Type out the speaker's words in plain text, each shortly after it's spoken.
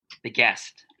the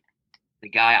guest, the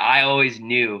guy I always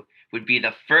knew would be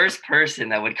the first person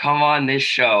that would come on this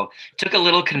show. Took a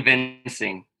little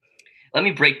convincing. Let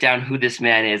me break down who this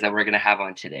man is that we're going to have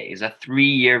on today. He's a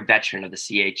 3-year veteran of the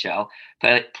CHL,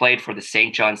 played for the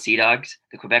St. John Sea Dogs,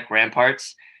 the Quebec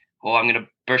Ramparts. Oh, I'm going to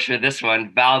burst with this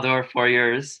one. Valdor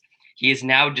Fouriers. He is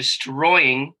now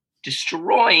destroying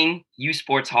U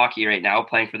Sports hockey right now,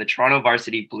 playing for the Toronto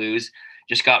Varsity Blues.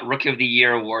 Just got Rookie of the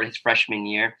Year award his freshman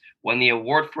year. Won the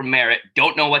award for merit.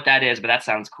 Don't know what that is, but that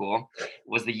sounds cool.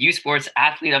 Was the U Sports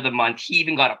Athlete of the Month. He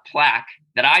even got a plaque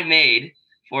that I made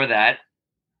for that,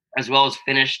 as well as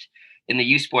finished in the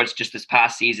U Sports just this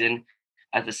past season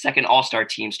as the second All-Star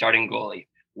team starting goalie.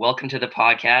 Welcome to the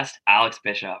podcast, Alex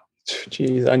Bishop.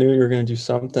 Jeez, I knew you were going to do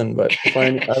something, but if I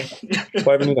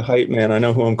ever need a hype man, I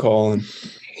know who I'm calling.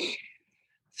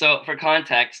 So for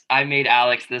context, I made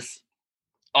Alex this.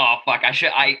 Oh fuck!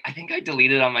 I think I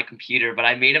deleted it on my computer, but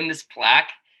I made him this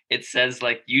plaque. It says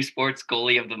like U Sports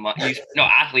Goalie of the Month,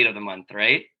 Athlete of the Month,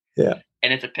 right? Yeah.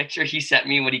 And it's a picture he sent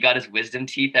me when he got his wisdom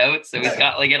teeth out. So he's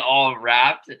got like it all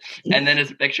wrapped. And then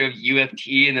it's a picture of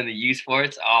UFT and then the U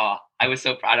Sports. Oh, I was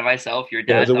so proud of myself. Your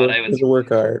dad thought I was. It's a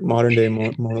work art, modern day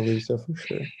Mona Lisa for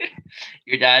sure.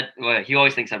 Your dad, well, he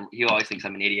always thinks I'm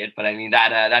an idiot, but I mean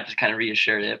that just kind of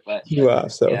reassured it. But he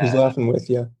laughs, so yeah. He's laughing with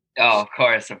you. Oh, of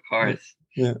course.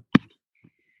 Yeah.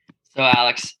 So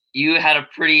Alex, you had a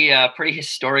pretty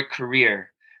historic career.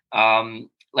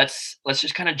 Let's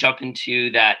just kind of jump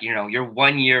into that. You know, your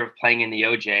 1 year of playing in the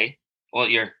OJ. Well,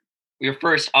 your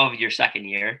first of your second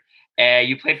year.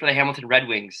 You played for the Hamilton Red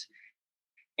Wings,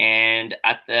 and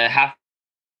at the half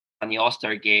on the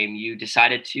All-Star game, you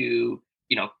decided to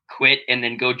quit and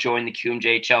then go join the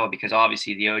QMJHL because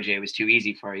obviously the OJ was too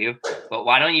easy for you. But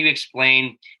why don't you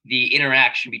explain the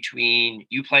interaction between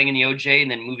you playing in the OJ and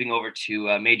then moving over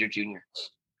to Major Junior?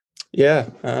 Yeah.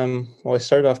 Well, I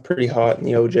started off pretty hot in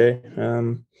the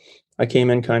OJ. I came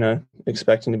in kind of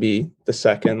expecting to be the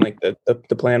second. Like the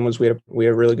plan was we had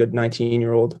a really good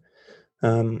 19-year-old,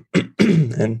 and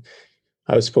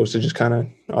I was supposed to just kind of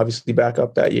obviously back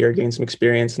up that year, gain some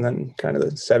experience, and then kind of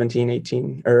the 17,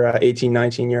 18 or 18,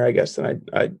 19 year, I guess, then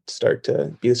I'd start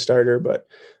to be the starter. But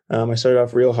I started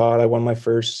off real hot. I won my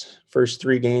first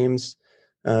 3 games,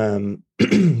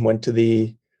 went to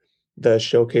the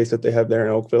showcase that they have there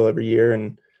in Oakville every year,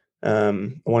 and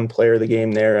one player of the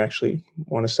game there actually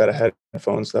won a set of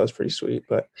headphones. So that was pretty sweet.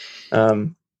 But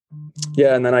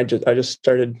yeah, and then I just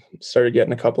started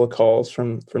getting a couple of calls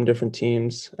from different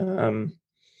teams.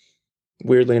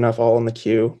 Weirdly enough, all in the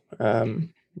Q,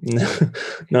 none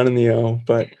in the O.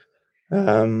 But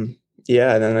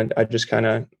yeah, and then I just kind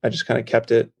of kept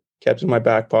it in my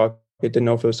back pocket. Didn't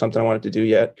know if it was something I wanted to do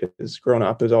yet, because growing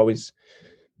up, it was always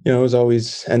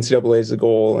NCAA is the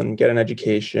goal and get an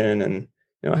education, and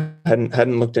I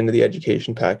hadn't looked into the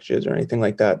education packages or anything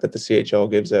like that the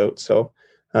CHL gives out. So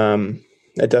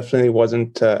it definitely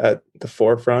wasn't at the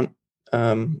forefront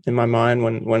in my mind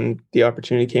when the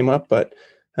opportunity came up. But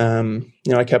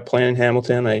I kept playing in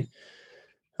Hamilton. I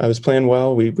was playing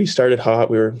well. We started hot.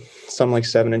 We were something like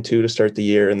 7-2 to start the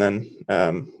year, and then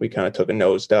we kind of took a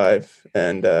nosedive,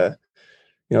 and the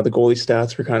goalie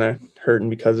stats were kind of hurting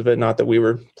because of it. Not that we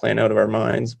were playing out of our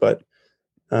minds, but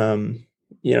we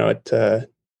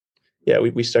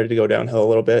started to go downhill a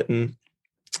little bit, and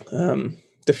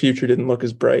the future didn't look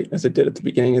as bright as it did at the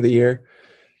beginning of the year.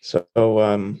 So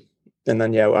and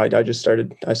then I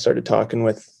started talking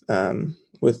with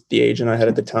the agent I had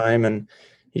at the time, and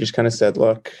he just kind of said,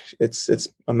 look, it's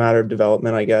a matter of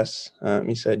development, I guess.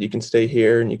 He said, you can stay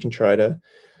here and you can try to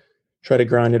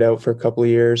grind it out for a couple of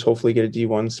years, hopefully get a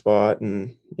D1 spot.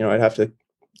 And, I'd have to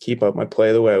keep up my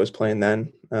play the way I was playing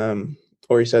then.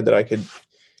 Or he said that I could,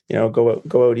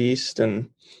 go out east and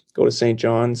go to St.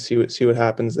 John's, see what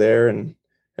happens there. And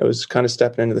I was kind of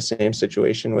stepping into the same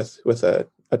situation with a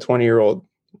 20-year-old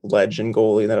legend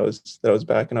goalie that I was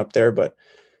backing up there. But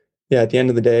yeah, at the end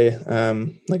of the day,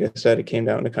 like I said, it came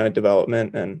down to kind of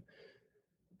development and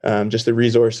just the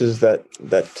resources that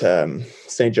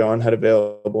St. John had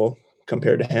available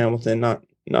compared to Hamilton. Not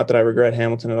that I regret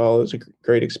Hamilton at all. It was a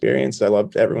great experience. I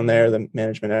loved everyone there, the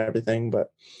management, everything.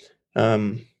 But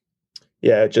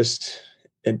it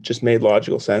just made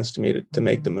logical sense to me to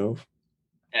make the move.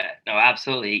 Yeah, no,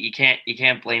 absolutely. You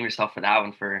can't blame yourself for that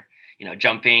one, for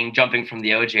jumping from the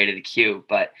OJ to the Q.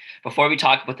 But before we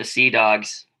talk about the Sea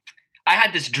Dogs, I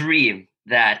had this dream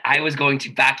that I was going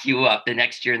to back you up the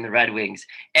next year in the Red Wings,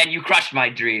 and you crushed my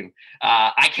dream.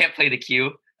 I can't play the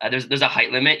Q. There's a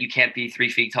height limit. You can't be 3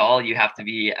 feet tall. You have to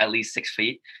be at least 6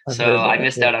 feet. So I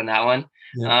missed out on that one.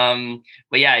 Yeah.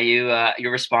 But yeah,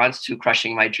 your response to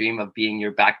crushing my dream of being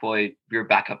your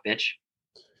backup bitch.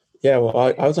 Yeah,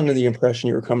 well, I was under the impression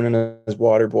you were coming in as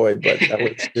water boy, but that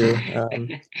works too.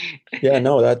 Yeah,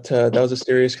 no, that was a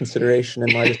serious consideration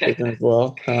in my decision as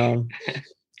well. You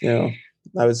know,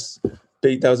 I was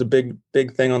big. That was a big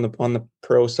thing on the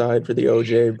pro side for the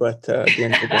OJ, but at the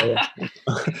end of the day, at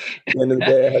the end of the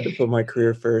day, I had to put my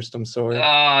career first. I'm sorry.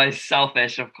 Oh,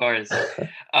 selfish, of course.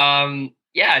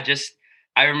 Yeah, just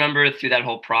I remember through that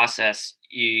whole process,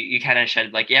 you kind of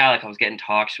shed like, yeah, like I was getting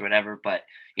talks or whatever, but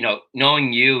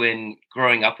knowing you and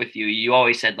growing up with you, you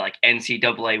always said like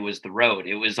NCAA was the road.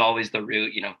 It was always the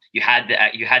route. You had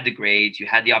the grades, you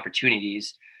had the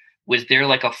opportunities. Was there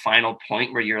like a final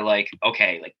point where you're like,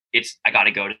 okay, like I got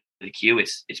to go to the Q.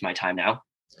 It's my time now.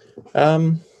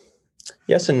 Um,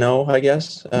 yes and no, I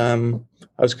guess. I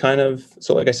was kind of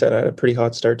so, like I said, I had a pretty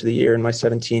hot start to the year in my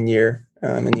 17 year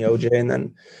in the OJ, and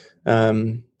then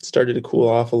started to cool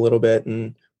off a little bit.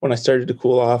 And when I started to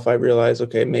cool off, I realized,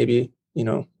 okay, maybe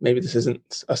this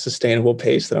isn't a sustainable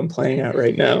pace that I'm playing at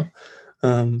right now.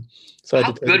 So I How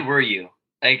had to take good were you?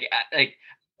 Like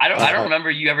I don't uh,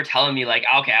 remember you ever telling me like,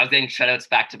 okay, I was getting shutouts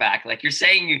back to back. Like you're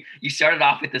saying you started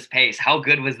off with this pace. How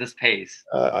good was this pace?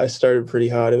 I started pretty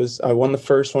hot. I won the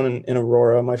first one in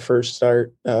Aurora, my first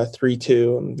start,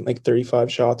 3-2, like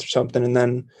 35 shots or something. And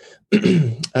then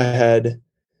I had,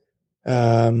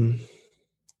 um,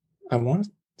 I want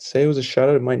to say it was a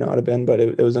shutout. It might not have been, but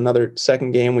it was another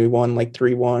second game. We won like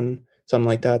 3-1, something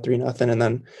like that, 3-0. And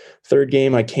then third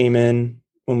game, I came in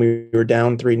when we were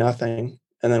down 3-0.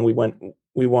 And then we won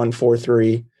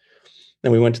 4-3.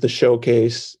 Then we went to the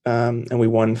showcase, and we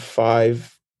won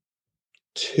 5-2,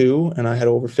 and I had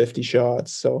over 50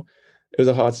 shots. So it was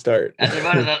a hot start. That's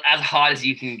about as hot as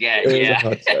you can get. It was a Yeah,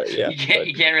 hot start, yeah.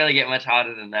 you can't really get much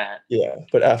hotter than that. Yeah,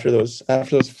 but after those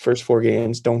first four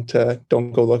games, don't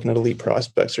go looking at elite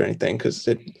prospects or anything, because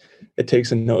it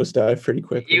takes a nosedive pretty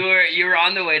quickly. You were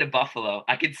on the way to Buffalo.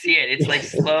 I could see it. It's like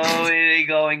slowly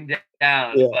going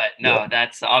down. Yeah, But no,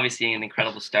 that's obviously an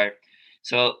incredible start.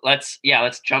 So let's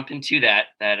jump into that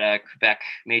Quebec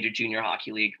Major Junior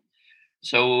Hockey League.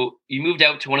 So you moved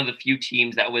out to one of the few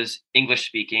teams that was English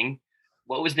speaking.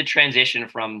 What was the transition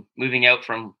from moving out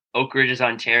from Oak Ridges,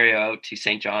 Ontario, out to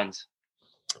St. John's?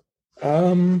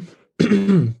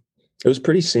 It was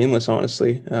pretty seamless,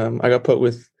 honestly. I lived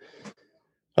with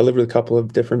a couple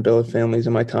of different billet families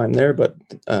in my time there, but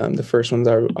the first ones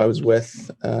I was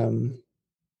with,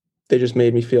 they just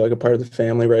made me feel like a part of the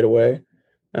family right away.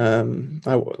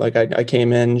 I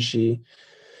came in,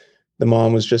 the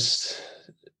mom was just,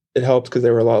 it helped because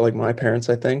they were a lot like my parents,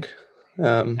 I think.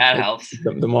 That helps.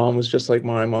 The mom was just like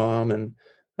my mom, and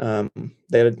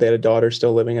they had a daughter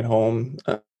still living at home,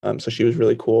 so she was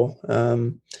really cool.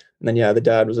 And then yeah, the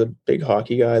dad was a big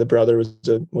hockey guy. The brother was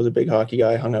a big hockey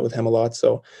guy. I hung out with him a lot.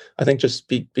 So I think just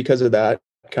because of that,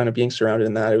 kind of being surrounded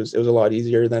in that, it was a lot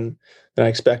easier than I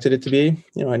expected it to be.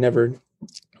 I never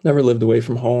lived away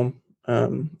from home.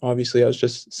 Obviously, I was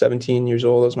just 17 years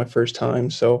old. It was my first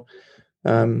time, so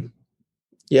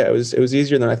yeah, it was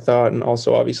easier than I thought. And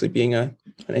also, obviously, being an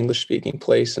English speaking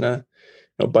place in a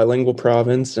bilingual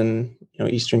province, and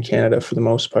Eastern Canada for the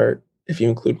most part, if you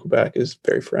include Quebec, is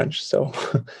very French. So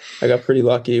I got pretty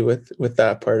lucky with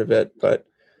that part of it. But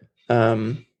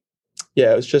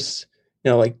yeah, it was just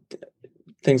like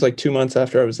things like 2 months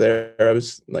after I was there, I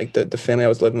was like the family I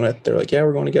was living with, they're like, yeah,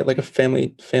 we're going to get like a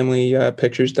family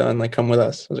pictures done. Like, come with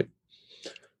us. I was like,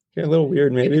 yeah, a little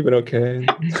weird maybe, but okay.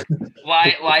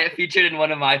 Wyatt featured in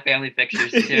one of my family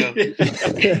pictures too.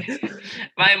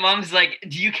 My mom's like,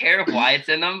 do you care if Wyatt's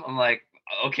in them? I'm like,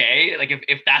 okay, like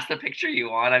if that's the picture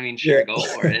you want, I mean, sure, yeah. Go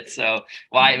for it. So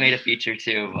Wyatt made a feature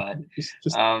too, but just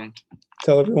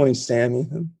tell everyone he's Sammy.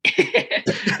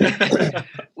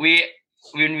 we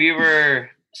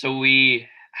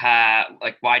had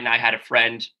like Wyatt and I had a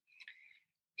friend.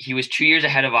 He was 2 years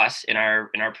ahead of us in our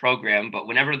program, but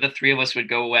whenever the three of us would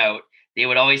go out, they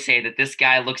would always say that this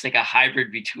guy looks like a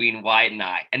hybrid between Wyatt and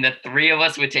I. And the three of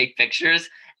us would take pictures,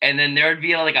 and then there would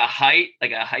be like a height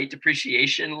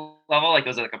depreciation level, like it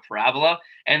was like a parabola,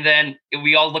 and then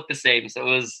we all looked the same. So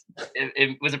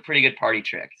it was a pretty good party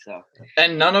trick. So,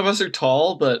 and none of us are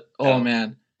tall, but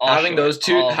man, having those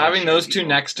two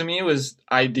next to me was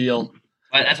ideal.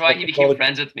 But that's why he became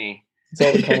friends with me. It's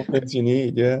all the confidence you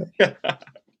need. Yeah.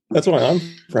 That's why I'm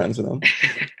friends with them.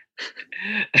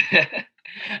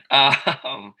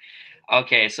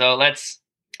 Okay, so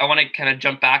I want to kind of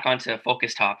jump back onto a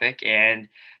focus topic, and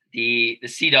the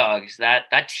Sea Dogs.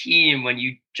 That team, when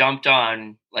you jumped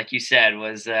on, like you said,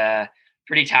 was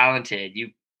pretty talented.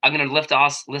 I'm going to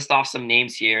list off some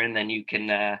names here, and then you can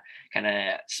kind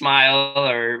of smile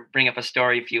or bring up a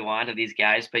story if you want of these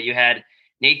guys. But you had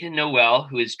Nathan Noel,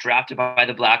 who is drafted by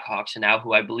the Blackhawks and now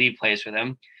who I believe plays for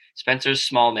them. Spencer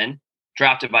Smallman,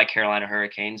 drafted by Carolina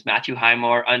Hurricanes. Matthew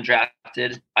Highmore,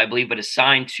 undrafted, I believe, but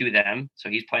assigned to them. So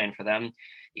he's playing for them.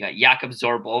 You got Jakob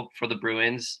Zorbel for the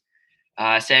Bruins.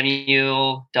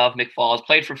 Samuel Dove McFalls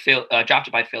played for Phil,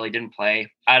 drafted by Philly, didn't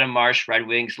play. Adam Marsh, Red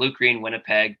Wings. Luke Green,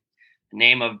 Winnipeg. The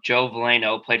name of Joe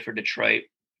Veleno, played for Detroit.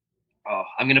 Oh,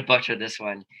 I'm going to butcher this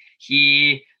one.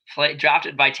 He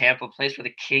drafted by Tampa, plays for the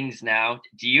Kings now.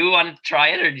 Do you want to try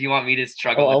it or do you want me to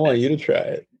struggle with I want this? you to try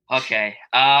it. Okay.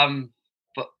 Fuck.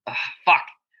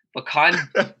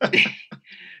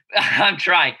 I'm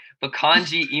trying.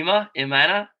 Bakanji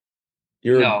Imana?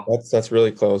 That's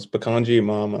really close. Bakanji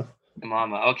Imama.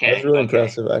 Okay. That was really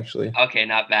impressive, actually. Okay,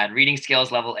 not bad. Reading skills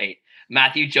level 8.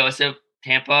 Matthew Joseph,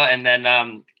 Tampa, and then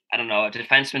I don't know, a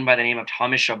defenseman by the name of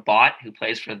Thomas Chabot, who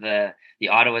plays for the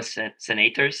Ottawa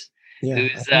Senators. Yeah,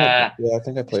 who's I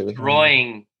think I played with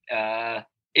him.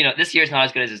 This year's not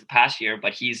as good as his past year,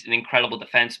 but he's an incredible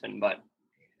defenseman. But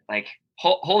like,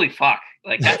 holy fuck,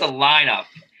 like that's a lineup.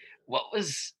 What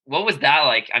was that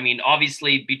like? I mean,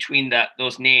 obviously between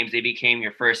those names, they became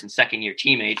your first and second year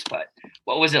teammates. But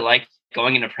what was it like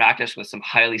going into practice with some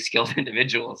highly skilled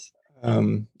individuals?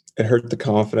 It hurt the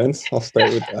confidence. I'll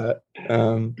start with that.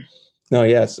 No,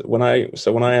 yes. When I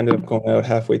ended up going out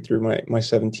halfway through my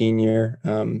 17 year,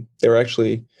 they were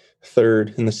actually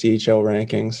third in the CHL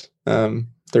rankings,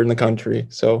 third in the country.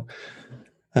 So,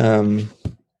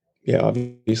 yeah,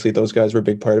 obviously those guys were a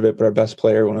big part of it. But our best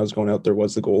player when I was going out there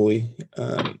was the goalie,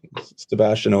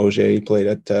 Sebastian Auger. He played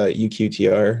at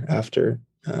UQTR after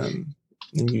in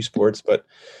U Sports. But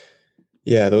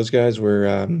yeah, those guys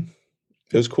were.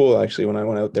 It was cool actually when I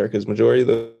went out there because majority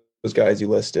of those guys you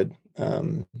listed,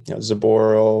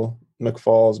 Zaboro,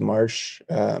 McFalls, Marsh,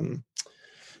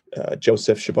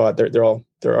 Joseph, Chabot, they're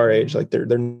our age, like they're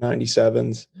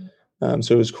 97s.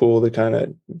 So it was cool to kind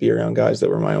of be around guys that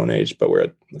were my own age, but we're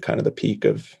at kind of the peak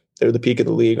of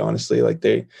the league, honestly. Like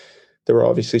there were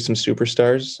obviously some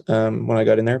superstars when I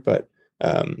got in there, but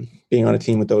being on a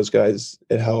team with those guys,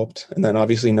 it helped. And then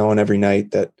obviously knowing every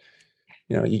night that,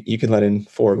 you can let in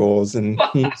 4 goals and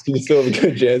you still have a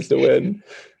good chance to win.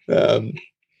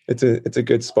 It's a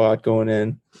good spot going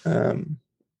in. But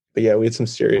yeah, we had some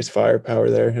serious firepower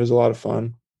there. It was a lot of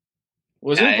fun.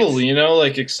 Wasn't Veleno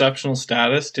like exceptional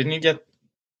status? Didn't he get?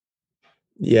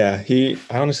 Yeah, I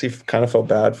honestly kind of felt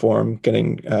bad for him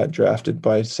getting drafted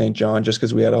by St. John just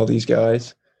because we had all these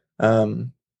guys. But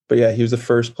yeah, he was the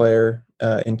first player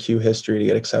in Q history to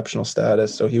get exceptional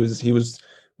status. So he was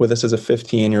with us as a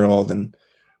 15-year-old, and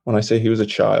when I say he was a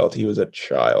child, he was a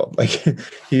child. Like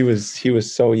he was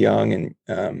so young, and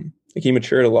he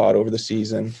matured a lot over the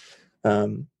season. But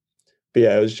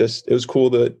yeah, it was cool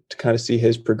to kind of see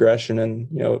his progression and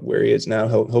where he is now.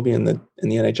 He'll be in the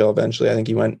NHL eventually. I think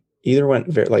he went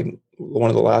very, like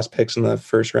one of the last picks in the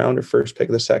first round or first pick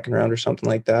of the second round or something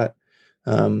like that.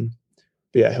 But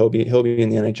yeah, he'll be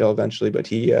in the NHL eventually.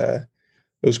 But it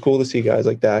was cool to see guys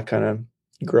like that kind of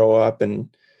grow up and.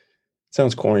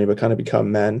 Sounds corny, but kind of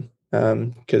become men.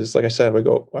 Because like I said, I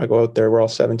go out there, we're all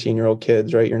 17-year-old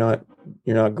kids, right? You're not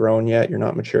grown yet. You're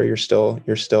not mature. You're still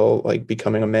like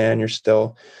becoming a man. You're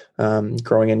still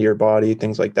growing into your body,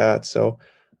 things like that. So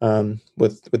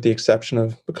with the exception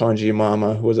of Bakanji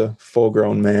Imama, who was a full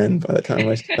grown man by the time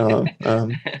I saw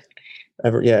him,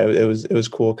 it was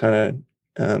cool kind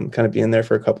of being there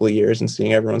for a couple of years and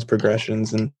seeing everyone's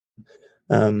progressions and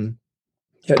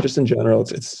yeah, just in general,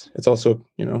 it's also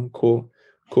cool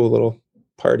little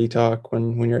party talk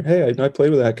when you're hey I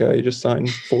played with that guy. He just signed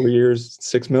 4 years,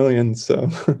 $6 million. So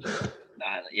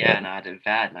not too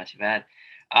bad.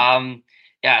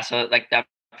 Yeah, so like that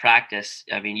practice.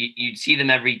 I mean, you'd see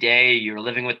them every day. You're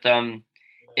living with them.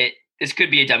 This could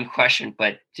be a dumb question,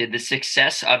 but did the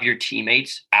success of your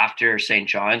teammates after St.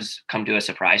 John's come to a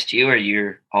surprise to you, or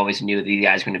you always knew these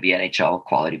guys were going to be NHL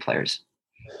quality players?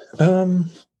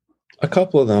 A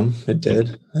couple of them, it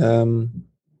did. I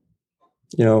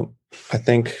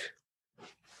think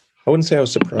I wouldn't say I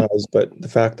was surprised, but the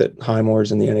fact that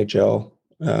Highmore's in the NHL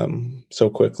so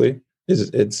quickly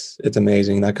it's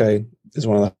amazing. That guy is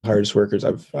one of the hardest workers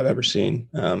I've ever seen.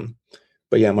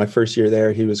 But yeah, my first year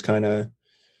there, he was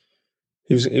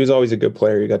always a good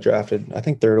player. He got drafted, I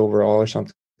think 3rd overall or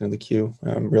something in the queue,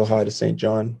 real high to St.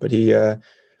 John, but he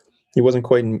wasn't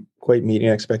quite meeting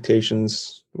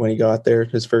expectations when he got there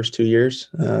his first 2 years.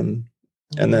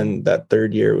 And then that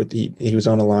 3rd year he was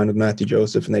on a line with Matthew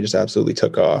Joseph and they just absolutely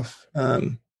took off.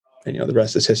 And the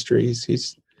rest is history.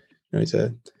 He's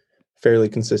a fairly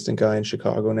consistent guy in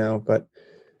Chicago now, but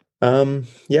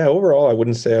yeah, overall I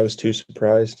wouldn't say I was too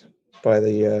surprised by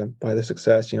the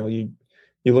success. You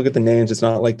you look at the names, it's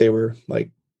not like they were like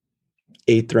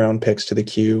 8th round picks to the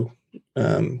queue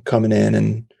coming in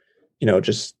and,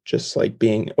 just like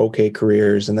being okay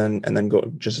careers and then go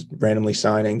just randomly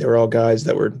signing. They were all guys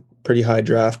that were pretty high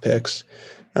draft picks.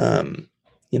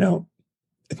 No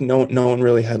one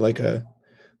really had like a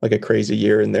crazy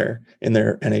year in their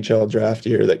NHL draft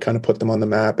year that kind of put them on the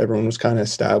map. Everyone was kind of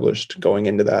established going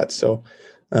into that. So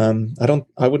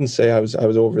I wouldn't say I was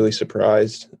overly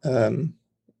surprised.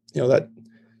 That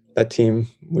team,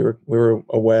 we were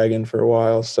a wagon for a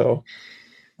while. So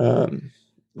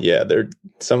they're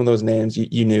some of those names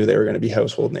you knew they were going to be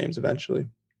household names eventually.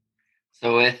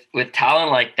 So with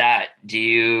talent like that, do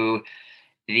you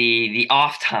the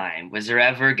off time, was there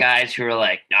ever guys who were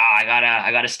like, I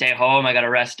gotta stay home, I gotta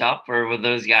rest up, or were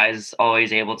those guys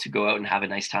always able to go out and have a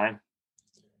nice time?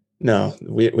 No,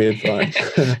 we had fun.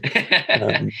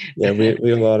 We had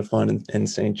a lot of fun in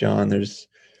St. John. There's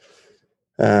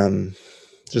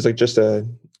like just a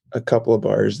couple of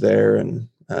bars there and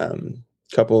a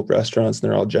couple of restaurants, and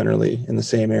they're all generally in the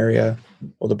same area.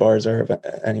 Well, the bars are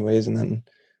anyways, and then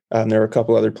there were a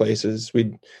couple other places.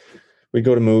 We'd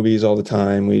go to movies all the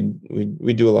time. We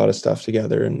do a lot of stuff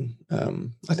together, and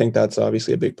I think that's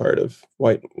obviously a big part of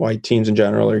why teams in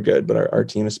general are good, but our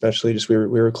team especially. Just we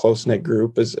were a close knit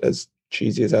group, as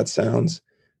cheesy as that sounds.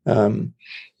 No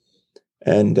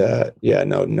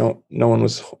one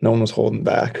was holding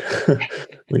back.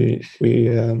 we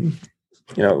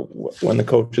when the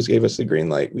coaches gave us the green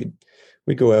light, we'd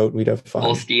go out, we'd have fun.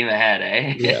 Full steam ahead,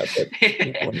 eh? Yeah,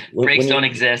 but breaks don't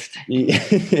exist.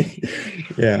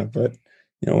 Yeah, but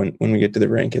when we get to the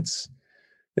rink, it's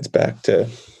back to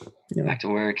back to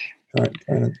work.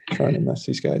 Trying to mess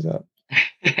these guys up.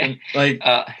 Like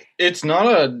it's not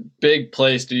a big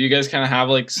place. Do you guys kind of have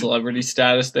like celebrity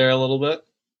status there a little bit?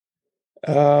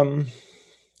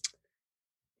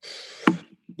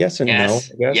 Yes and no. I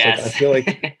guess. Yes. I feel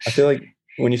like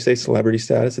when you say celebrity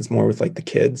status, it's more with like the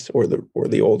kids or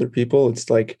the older people. It's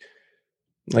like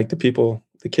the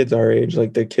kids our age,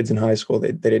 like the kids in high school,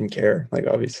 they didn't care. Like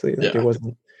obviously, like it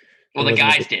wasn't. Well, the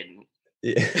guys didn't.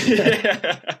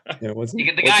 Yeah. It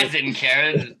wasn't. The guys didn't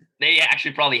care. They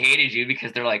actually probably hated you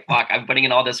because they're like, "Fuck, I'm putting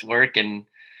in all this work, and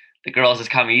the girls just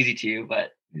come easy to you."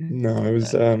 But no, it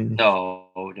was no.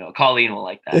 Colleen will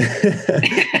like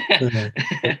that.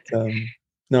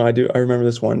 No, I do. I remember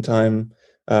this one time.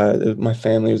 My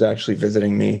family was actually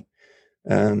visiting me,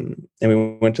 and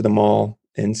we went to the mall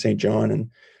in St. John, and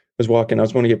I was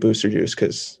going to get Booster Juice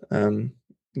because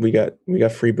we got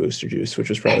free Booster Juice, which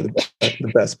was probably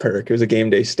the best perk. It was a game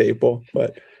day staple.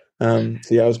 But I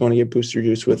was going to get Booster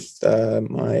Juice with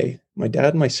my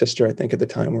dad and my sister. I think at the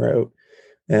time were out,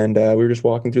 and we were just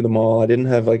walking through the mall. I didn't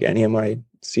have like any of my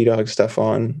Sea Dog stuff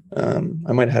on.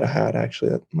 I might have had a hat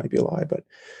actually. That might be a lie, but.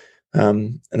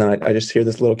 And then I just hear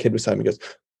this little kid beside me goes,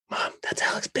 "Mom, that's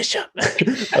Alex Bishop."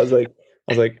 I was like,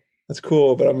 that's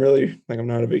cool, but I'm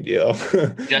not a big deal.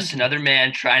 Just another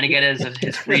man trying to get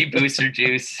his free Booster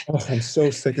Juice. Oh, I'm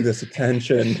so sick of this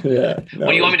attention. Yeah. No, what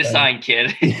do you want me to sign,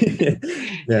 kid?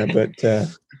 Yeah, but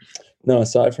no,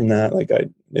 aside from that, like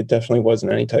it definitely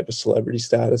wasn't any type of celebrity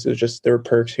status. It was just there were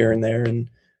perks here and there, and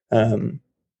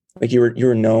like you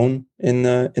were known in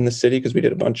the city because we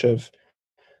did a bunch of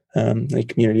like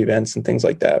community events and things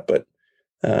like that. But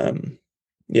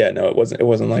no, it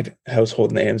wasn't like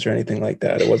household names or anything like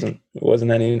that. It wasn't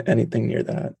anything near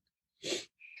that.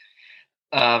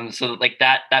 So like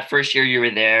that first year you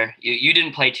were there, you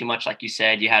didn't play too much, like you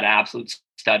said. You had an absolute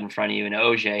stud in front of you in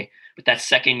OJ. But that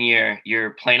second year,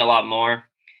 you're playing a lot more.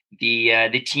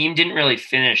 The team didn't really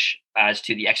finish as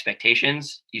to the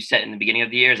expectations you set in the beginning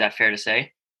of the year. Is that fair to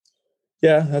say?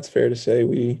 Yeah, that's fair to say.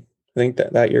 I think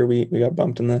that year we got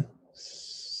bumped in the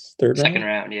second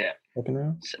round. Yeah. Second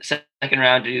round. Second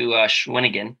round to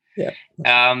Shawinigan. Yeah.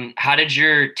 How did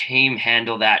your team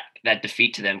handle that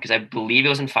defeat to them? Because I believe it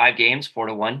was in 5 games,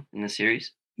 4-1 in the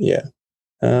series. Yeah.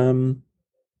 Was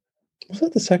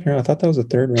that the second round? I thought that was the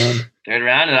third round. Third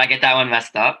round? Did I get that one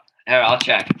messed up? Here, I'll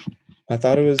check. I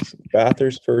thought it was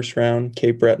Bathurst first round,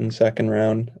 Cape Breton second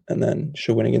round, and then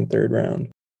Shawinigan third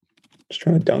round. Just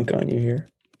trying to dunk on you here.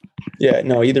 Yeah,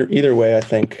 no, either way, I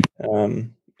think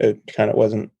it kind of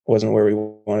wasn't where we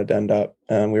wanted to end up.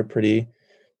 We were pretty.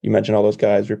 You mentioned all those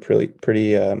guys. We're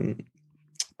pretty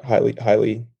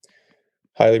highly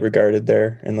regarded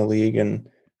there in the league, and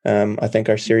I think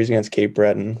our series against Cape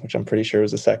Breton, which I'm pretty sure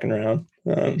was the second round,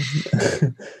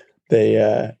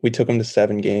 we took them to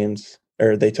 7 games,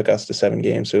 or they took us to 7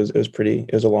 games. So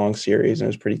it was a long series and it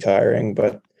was pretty tiring.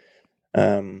 But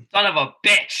son of a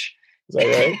bitch. Is that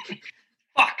right?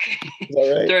 Fuck. Is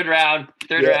that right? Third round.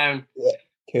 Yeah.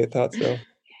 Okay, I thought so.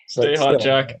 Stay hot,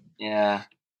 Jack. Yeah.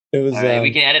 It was. All right,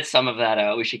 we can edit some of that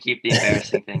out. We should keep the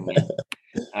embarrassing thing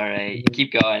in. All right,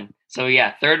 keep going. So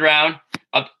yeah, third round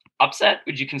upset.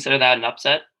 Would you consider that an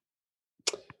upset?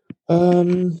 I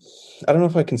don't know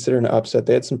if I consider an upset.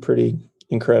 They had some pretty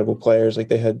incredible players. Like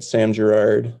they had Sam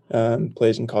Girard,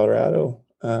 plays in Colorado,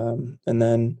 and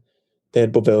then they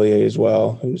had Beauvillier as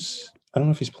well, who's I don't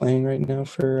know if he's playing right now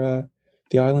for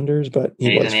the Islanders, but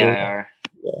he's in the IR.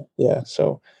 Yeah.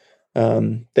 So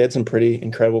they had some pretty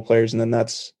incredible players, and then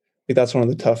that's one of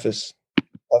the toughest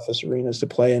arenas to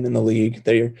play in the league.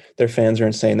 Their fans are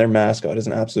insane. Their mascot is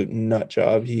an absolute nut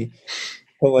job.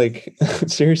 But like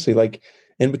seriously, like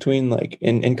in between, like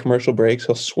in commercial breaks,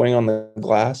 he'll swing on the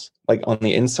glass, like on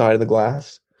the inside of the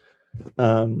glass.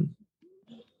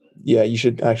 Yeah, you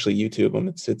should actually YouTube him.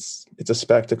 It's a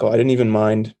spectacle. I didn't even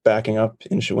mind backing up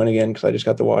in Shawinigan because I just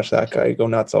got to watch that guy go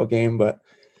nuts all game. But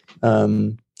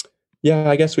yeah,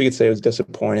 I guess we could say it was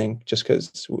disappointing just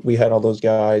because we had all those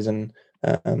guys and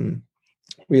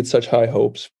we had such high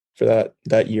hopes for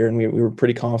that year, and we were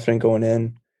pretty confident going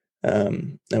in.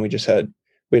 And we had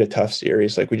a tough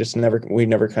series. Like we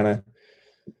never kind of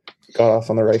got off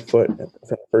on the right foot for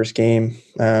the first game.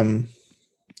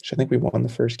 I think we won the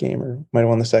first game or might have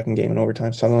won the second game in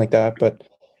overtime, something like that. But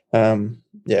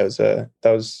yeah, it was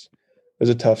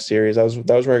a tough series. That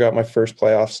was where I got my first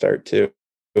playoff start too.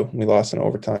 We lost in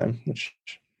overtime, which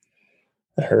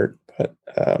hurt. But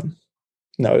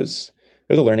no, it was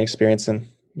a learning experience, and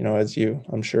as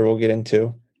I'm sure we'll get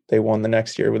into, they won the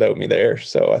next year without me there.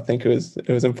 So I think it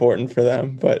was important for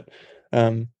them. But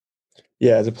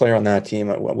yeah, as a player on that team,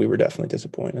 we were definitely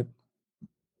disappointed.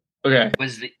 Okay.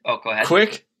 Go ahead.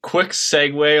 Quick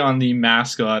segue on the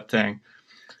mascot thing.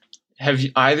 Have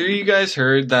either of you guys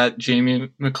heard that Jamie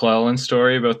McClellan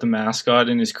story about the mascot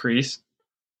in his crease?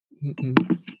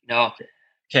 No.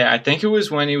 Okay, I think it was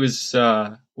when he was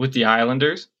with the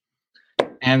Islanders.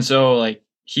 And so like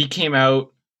he came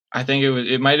out, I think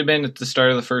it might have been at the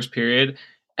start of the first period,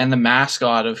 and the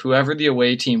mascot of whoever the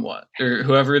away team was or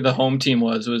whoever the home team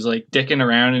was like dicking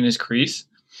around in his crease.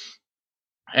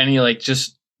 And he like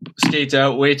just skates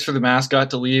out, waits for the mascot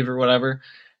to leave or whatever,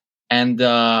 and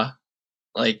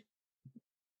like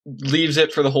leaves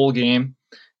it for the whole game,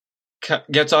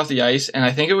 gets off the ice, and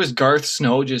I think it was Garth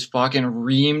Snow just fucking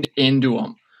reamed into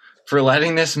him for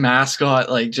letting this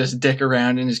mascot like just dick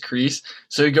around in his crease.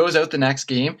 So he goes out the next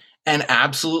game and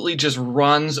absolutely just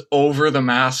runs over the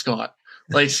mascot,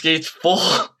 like skates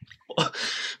full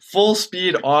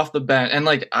speed off the bench. And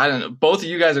like, I don't know, both of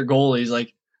you guys are goalies,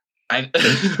 like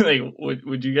like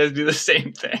would you guys do the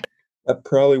same thing? That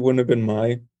probably wouldn't have been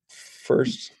my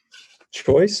first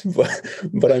choice,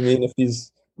 but I mean, if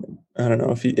he's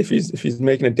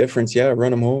making a difference, yeah,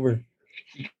 run him over.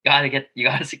 You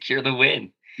gotta secure the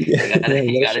win. Yeah,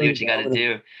 you gotta do what you gotta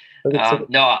do.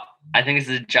 No, I think this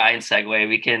is a giant segue.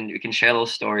 We can share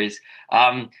those stories.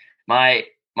 My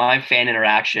fan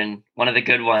interaction, one of the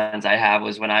good ones I have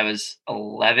was when I was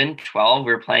 11, 12,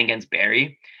 we were playing against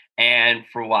Barrie. And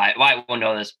for why I won't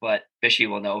know this, but Bishy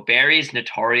will know. Barrie's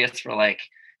notorious for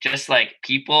just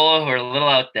people who are a little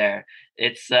out there.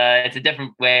 It's a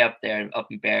different way up there,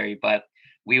 up in Barrie. But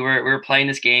we were playing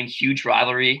this game, huge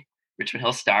rivalry, Richmond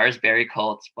Hill Stars, Barrie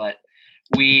Colts. But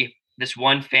this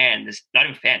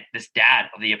dad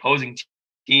of the opposing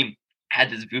team had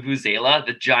this vuvuzela,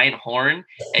 the giant horn,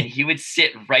 and he would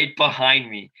sit right behind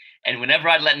me. And whenever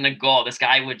I'd let in a goal, this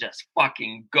guy would just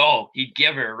fucking go. He'd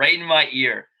give her right in my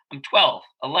ear. I'm 12,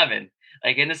 11.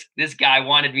 And this guy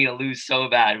wanted me to lose so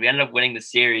bad. We ended up winning the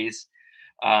series.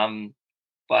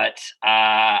 But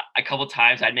a couple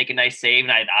times I'd make a nice save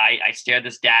and I stared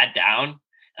this dad down.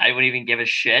 I wouldn't even give a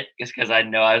shit just because I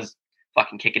know I was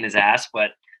fucking kicking his ass.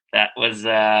 But that was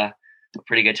a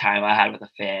pretty good time I had with a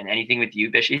fan. Anything with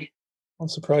you, Bishy? I'm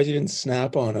surprised you didn't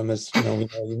snap on him. As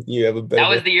you have a bit. That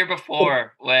was the year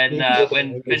before when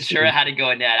Ventura had to go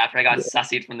in net after I got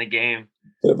sussied from the game.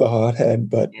 Bit of a hothead,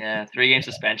 but 3-game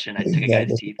suspension. I took a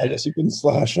guy's teeth. I guess you couldn't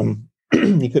slash him.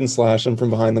 You couldn't slash him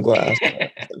from behind the glass.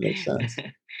 That makes sense.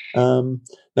 No,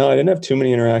 I didn't have too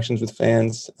many interactions with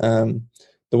fans. The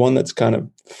one that's kind of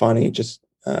funny,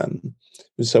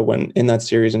 so when in that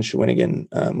series in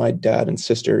Shawinigan, my dad and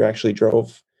sister actually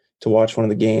drove to watch one of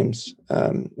the games,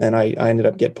 and I ended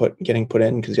up getting put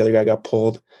in because the other guy got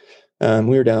pulled.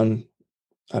 We were down,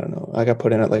 I don't know, I got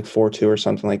put in at 4-2 or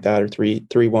something like that, or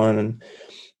 3-1,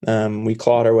 and we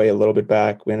clawed our way a little bit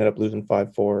back. We ended up losing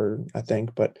 5-4, I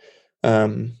think, but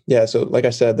so like I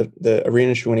said, the arena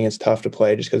in Shawinigan is tough to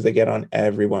play just because they get on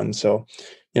everyone. So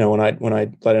when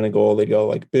I let in a goal, they'd go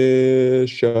like,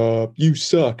 "Bishop, you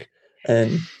suck,"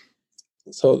 and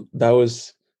so that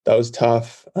was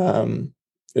tough.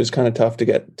 it was kind of tough to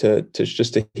get to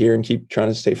just to hear and keep trying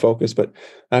to stay focused. But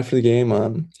after the game,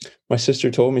 my sister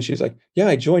told me, she's like, "Yeah,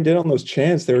 I joined in on those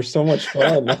chants. They were so much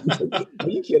fun." I was like, "Are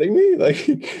you kidding me?" Like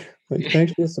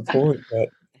thanks for the support. But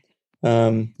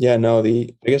yeah, no, I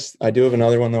guess I do have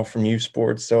another one though from U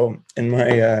Sports. So in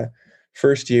my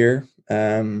first year,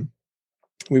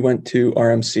 we went to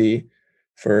RMC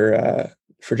for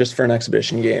an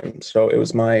exhibition game. So it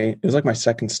was like my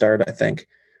second start, I think.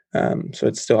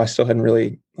 So I still hadn't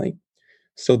really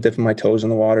still dipping my toes in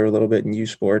the water a little bit in U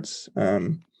Sports.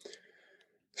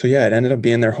 So yeah, it ended up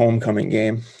being their homecoming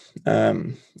game.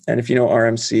 And if you know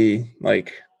RMC,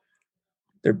 like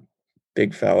they're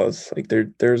big fellas. Like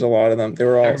there's a lot of them. They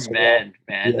were all man.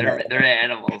 Yeah. They're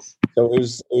animals. So it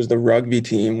was the rugby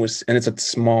team and it's a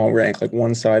small rink, like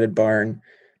one-sided barn,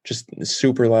 just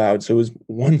super loud. So it was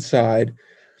one side,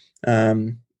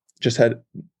 just had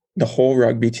the whole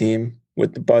rugby team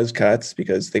with the buzz cuts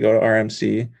because they go to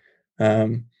RMC,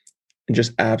 and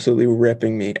just absolutely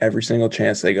ripping me every single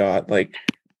chance they got.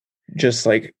 Just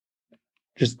it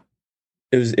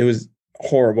was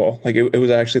horrible. Like it was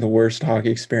actually the worst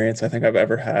hockey experience I think I've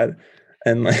ever had.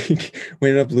 And we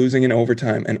ended up losing in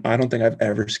overtime. And I don't think I've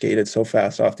ever skated so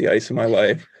fast off the ice in my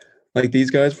life. Like these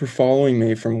guys were following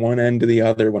me from one end to the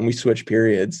other when we switched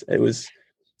periods. It was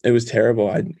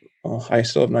terrible. I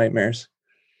still have nightmares.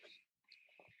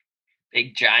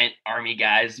 Big giant army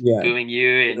guys booing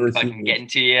you and fucking getting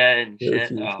to you and shit.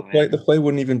 Oh, man. The play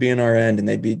wouldn't even be in our end, and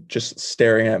they'd be just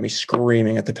staring at me,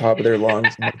 screaming at the top of their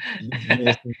lungs.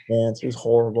 It was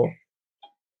horrible.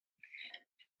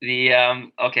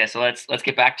 Okay, so let's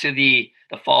get back to the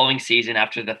following season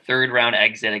after the third round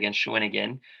exit against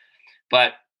Shawinigan.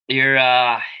 But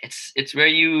it's where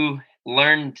you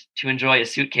learned to enjoy a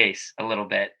suitcase a little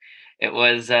bit. It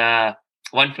was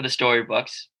one for the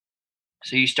storybooks.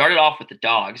 So you started off with the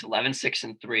Dogs,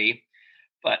 11-6-3,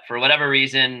 but for whatever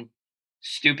reason,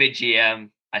 stupid GM,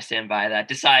 I stand by that,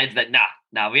 decides that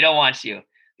nah, we don't want you.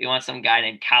 We want some guy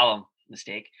named Callum,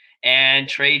 mistake, and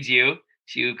trades you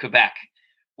to Quebec.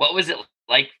 What was it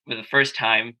like for the first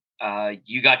time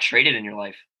you got traded in your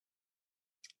life?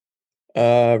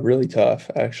 Really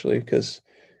tough, actually, because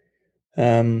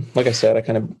like I said,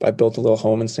 I built a little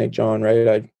home in St. John,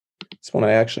 right? It's when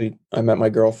I met my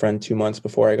girlfriend 2 months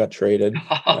before I got traded.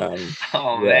 Man.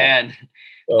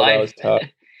 So that was tough.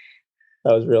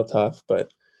 That was real tough.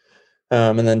 But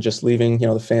and then just leaving,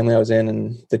 the family I was in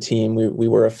and the team, we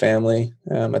were a family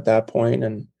at that point.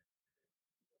 And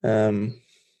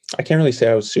I can't really say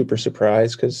I was super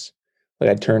surprised because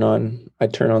I'd turn on the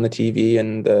TV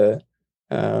and the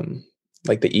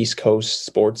the East Coast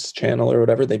Sports Channel or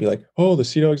whatever, they'd be like, "Oh, the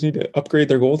Sea Dogs need to upgrade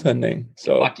their goaltending."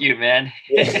 So fuck you, man.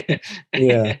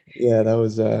 yeah, that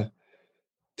was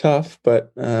tough,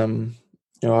 but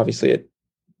obviously it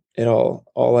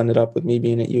all ended up with me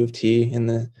being at U of T in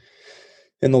the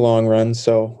long run.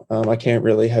 So I can't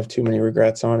really have too many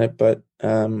regrets on it, but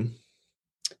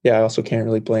yeah, I also can't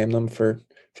really blame them for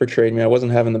trading me. I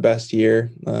wasn't having the best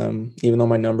year, even though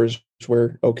my numbers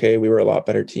were okay. We were a lot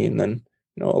better team than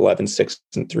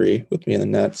 11-6-3 with me in the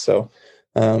net. So,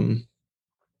 it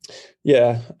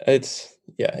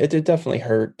did definitely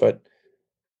hurt, but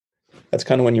that's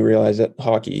kind of when you realize that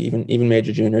hockey, even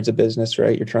major junior, it's a business,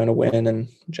 right? You're trying to win, and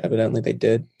which evidently they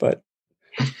did, but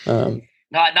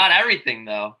not everything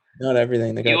though. Not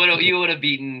everything. You would have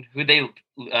beaten who they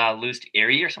lose to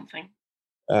Erie or something.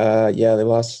 Yeah, they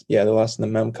lost. Yeah, they lost in the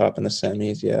Mem Cup in the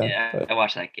semis. Yeah, I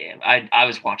watched that game. I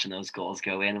was watching those goals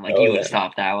go in. I'm like, you would have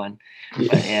stopped that one.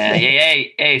 But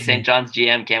hey, St. John's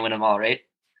GM can't win them all, right?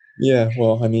 Yeah,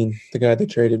 well, I mean, the guy they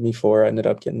traded me for ended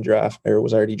up getting drafted, or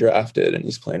was already drafted, and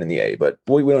he's playing in the A. But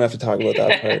we don't have to talk about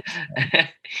that part.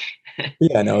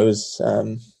 Yeah, no, it was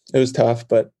tough,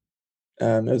 but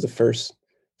it was the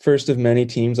first of many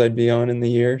teams I'd be on in the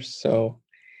year. So,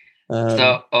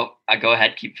 I go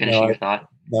ahead, keep finishing your thought.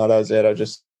 No, that was it. It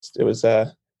was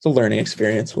a learning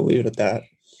experience. We'll leave it at that.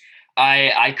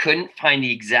 I couldn't find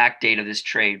the exact date of this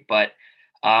trade, but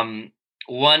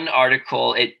one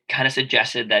article, it kind of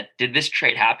suggested that did this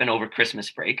trade happen over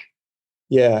Christmas break?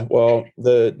 Yeah, well,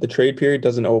 the trade period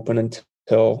doesn't open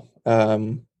until I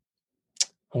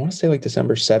want to say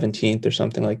December 17th or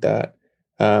something like that.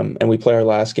 And we play our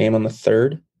last game on the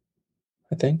 3rd,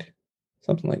 I think.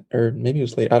 Or maybe it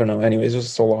was late. I don't know. Anyways, it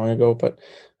was so long ago, but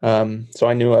so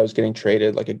I knew I was getting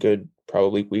traded a good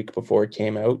probably week before it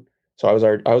came out. So I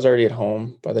was already at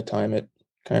home by the time it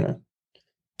kind of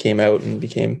came out and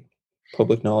became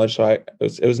public knowledge. So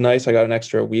it was nice. I got an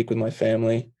extra week with my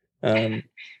family.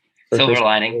 Silver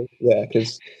lining. Yeah,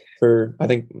 because for I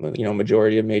think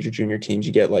majority of major junior teams,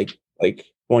 you get like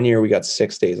 1 year we got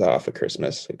 6 days off at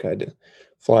Christmas. I had to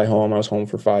fly home. I was home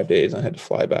for 5 days. I had to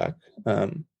fly back.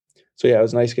 So yeah, it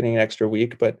was nice getting an extra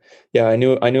week. But yeah, I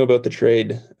knew about the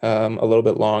trade a little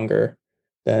bit longer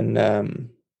than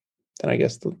I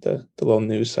guess the little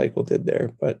news cycle did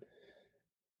there. But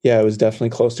yeah, it was definitely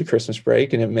close to Christmas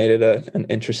break, and it made it an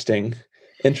interesting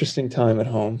time at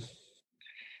home.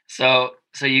 So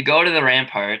you go to the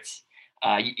Ramparts.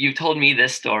 You've told me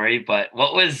this story, but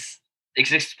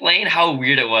explain how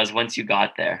weird it was once you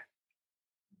got there.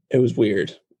 It was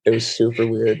weird. It was super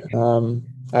weird.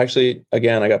 Actually,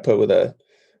 again, I got put with I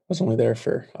was only there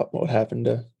for what happened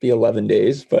to be 11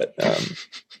 days, but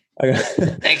I got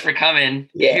thanks for coming.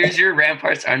 Yeah. Here's your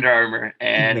Ramparts Under Armour,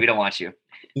 and we don't want you.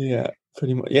 Yeah,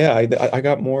 pretty much. Yeah, I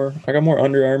got more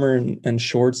Under Armour and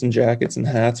shorts and jackets and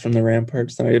hats from the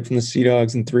Ramparts than I did from the Sea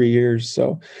Dogs in 3 years.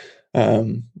 So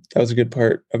that was a good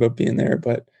part about being there.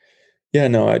 But yeah,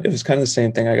 no, it was kind of the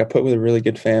same thing. I got put with a really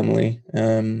good family.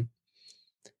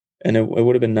 And it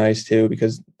would have been nice too,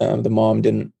 because the mom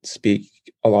didn't speak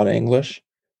a lot of English,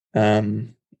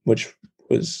 which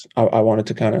was I wanted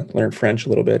to kind of learn French a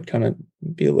little bit, kind of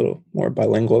be a little more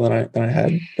bilingual than I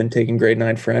had been taking grade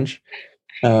 9 French.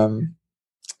 But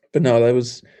no, it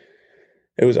was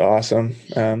awesome.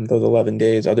 Those 11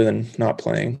 days, other than not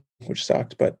playing, which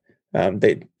sucked, but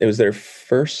it was their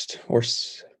first, or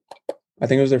I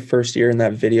think it was their first year in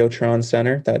that Videotron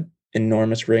Center, that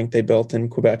enormous rink they built in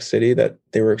Quebec City that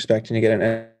they were expecting to get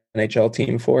an NHL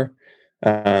team for.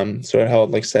 So it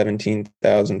held like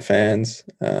 17,000 fans.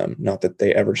 Not that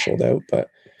they ever sold out, but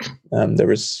there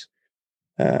was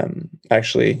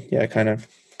actually, yeah, kind of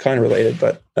related.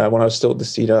 But when I was still at the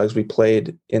Sea Dogs, we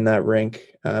played in that rink,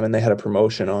 and they had a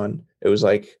promotion on. It was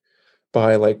like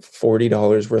buy like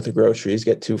 $40 worth of groceries,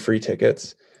 get 2 free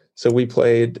tickets. So we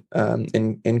played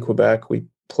in Quebec. We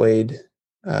played.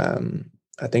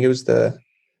 I think it was the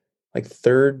like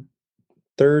third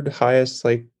highest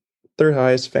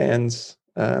fans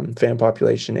fan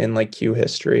population in like Q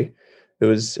history. It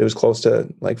was close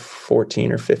to like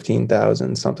 14 or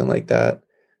 15,000, something like that,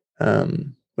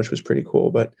 which was pretty cool.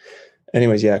 But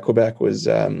anyways, yeah, Quebec was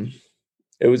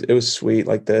it was sweet.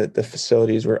 Like the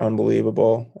facilities were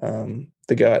unbelievable.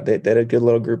 They had a good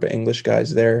little group of English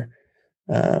guys there,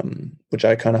 which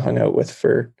I kind of hung out with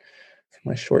for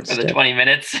my short for the 20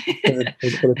 minutes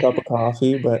for a cup of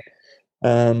coffee. But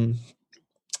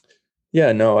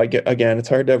yeah, no, again, it's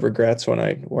hard to have regrets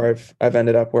where I've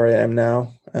ended up where I am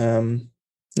now.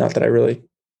 Not that I really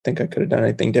think I could have done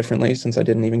anything differently, since I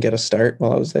didn't even get a start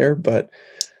while I was there. But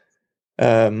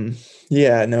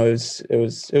yeah, no, it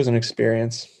was an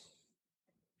experience.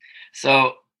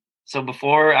 So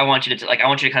before, I want you to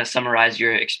kind of summarize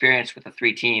your experience with the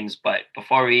 3 teams. But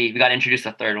before we got introduced to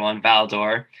the third one,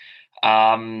 Val-d'Or.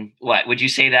 What would you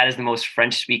say that is the most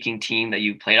French-speaking team that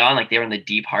you played on? Like, they were in the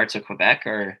deep hearts of Quebec,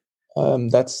 or?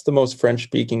 That's the most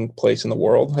French-speaking place in the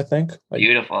world, I think. Like,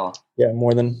 beautiful. Yeah,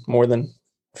 more than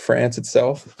France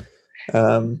itself.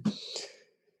 Yeah,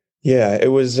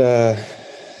 it was. I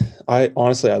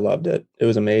loved it. It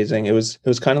was amazing. It was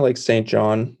kind of like Saint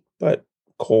John, but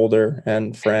colder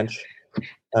and French.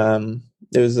 It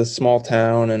was a small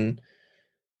town, and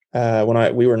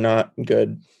we were not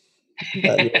good.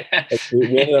 We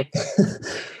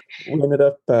ended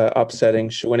up upsetting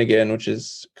Shawinigan, which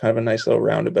is kind of a nice little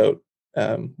roundabout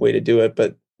way to do it.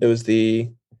 But it was the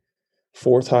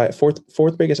fourth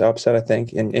biggest upset, I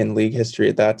think, in league history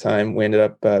at that time. We ended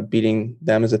up beating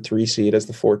them as a 3 seed, as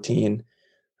the 14.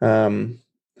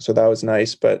 So that was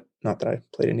nice, but not that I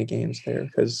played any games there,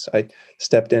 because I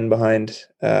stepped in behind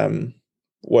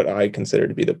what I consider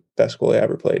to be the best goalie I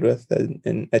ever played with,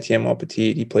 in Etienne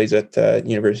Monpetit. He plays at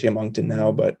University of Moncton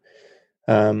now, but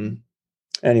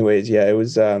anyways, yeah, it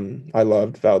was. I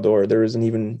loved Val-d'Or. There was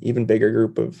an even bigger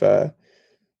group of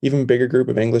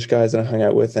English guys that I hung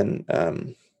out with, and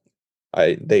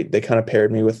they kind of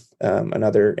paired me with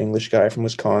another English guy from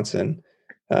Wisconsin,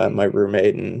 my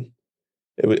roommate, and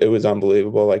it was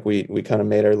unbelievable. Like we kind of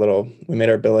made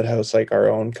our billet house like our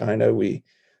own, kind of.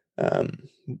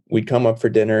 We'd come up for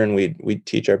dinner, and we'd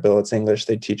teach our billets English.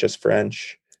 They'd teach us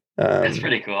French. That's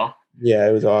pretty cool. Yeah,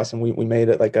 it was awesome. We made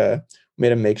it like a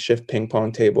makeshift ping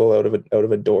pong table out of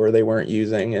a door they weren't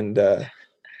using, and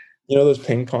those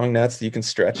ping pong nets that you can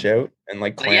stretch out and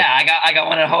like clamp. Yeah, I got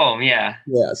one at home. Yeah.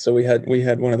 Yeah, so we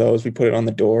had one of those. We put it on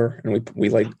the door, and we'd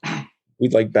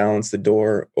balance the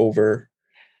door over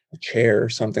a chair or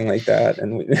something like that,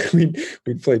 and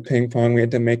we'd play ping pong. We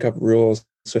had to make up rules,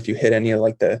 so if you hit any of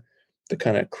like the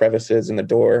kind of crevices in the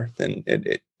door, then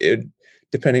it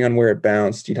depending on where it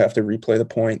bounced, you'd have to replay the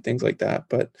point, things like that.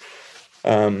 But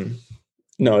no,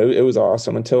 it was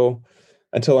awesome until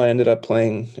until I ended up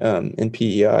playing in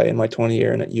PEI in my 20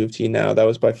 year and at U of T now. That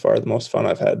was by far the most fun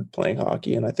I've had playing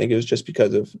hockey, and I think it was just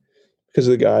because of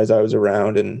the guys I was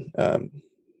around and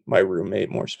my roommate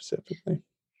more specifically.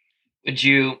 Would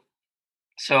you?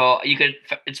 So you could.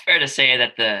 It's fair to say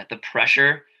that the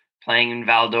pressure playing in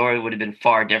Val-d'Or would have been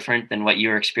far different than what you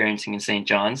were experiencing in St.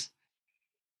 John's.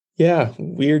 Yeah,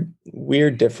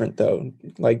 weird, different though.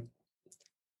 Like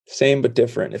same but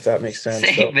different, if that makes sense.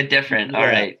 Same but different. Yeah, All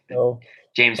right, so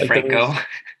James like there Franco.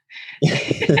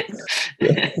 was,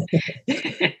 yeah.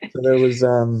 So there was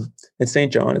in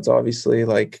St. John, it's obviously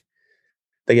like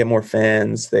they get more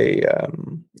fans. They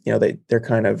they're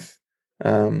kind of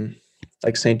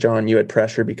like St. John, you had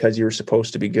pressure because you were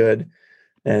supposed to be good,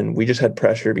 and we just had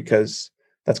pressure because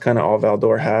that's kind of all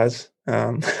Val-d'Or has.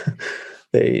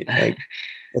 They like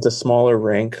it's a smaller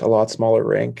rink, a lot smaller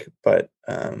rink, but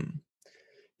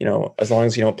as long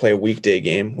as you don't play a weekday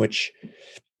game, which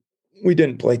we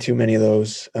didn't play too many of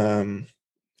those,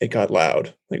 it got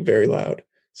loud, like very loud.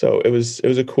 So it was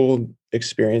a cool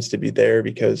experience to be there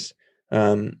because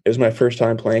it was my first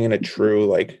time playing in a true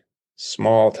like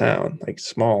small town,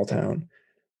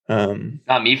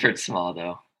 Not Meaford small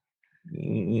though.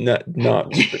 Not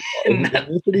Meaford. Is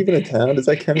Meaford even a town? Does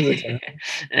that count as a town?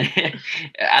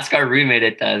 Ask our roommate.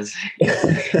 It does.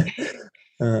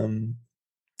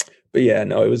 But yeah,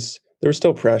 no, there was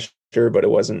still pressure, but it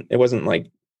wasn't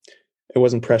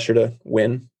pressure to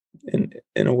win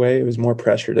in a way. It was more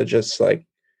pressure to just like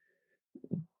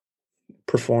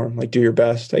perform, like do your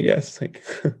best, I guess. Like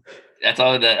that's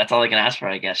all they can ask for,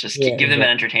 I guess. Just give them an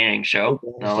entertaining show,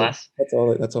 no less. That's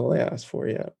all they asked for,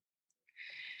 yeah.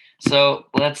 So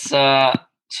let's so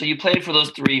you played for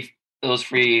those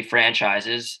three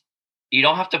franchises. You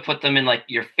don't have to put them in like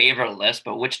your favorite list,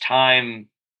 but which time?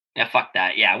 Yeah, fuck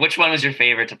that. Yeah, which one was your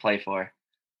favorite to play for?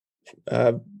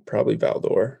 Probably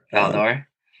Val-d'Or. Val-d'Or.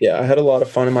 Yeah, I had a lot of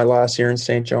fun in my last year in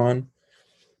St. John.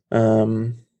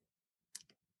 And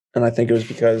I think it was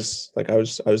because like I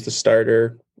was the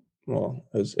starter. Well,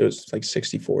 it was like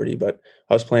 60-40, but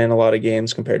I was playing a lot of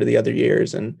games compared to the other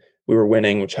years, and we were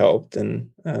winning, which helped. And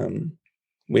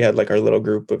we had like our little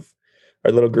group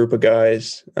of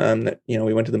guys that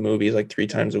we went to the movies like 3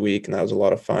 times a week, and that was a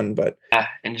lot of fun. But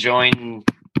enjoying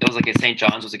it was like at St.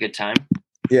 John's was a good time.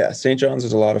 Yeah, St. John's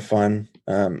was a lot of fun.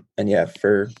 And yeah,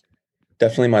 for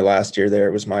definitely my last year there,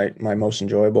 it was my most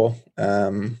enjoyable.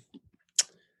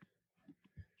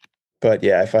 But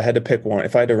yeah, if I had to pick one,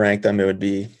 if I had to rank them, it would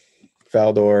be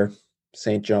Val-d'Or,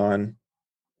 St. John,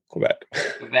 Quebec.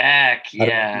 Quebec,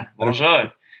 yeah.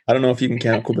 Bonjour. I don't know if you can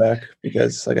count Quebec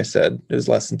because, like I said, it was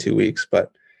less than 2 weeks.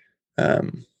 But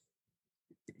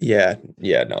yeah,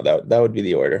 no, that would be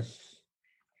the order.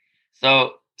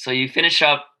 So you finish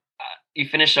up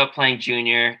playing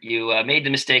junior. You made the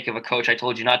mistake of a coach I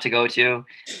told you not to go to,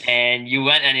 and you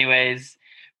went anyways.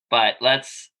 But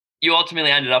you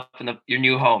ultimately ended up in your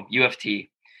new home, U of T.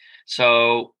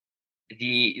 So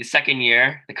the second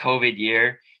year, the COVID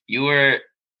year, you were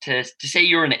to say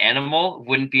you were an animal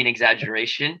wouldn't be an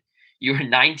exaggeration. You were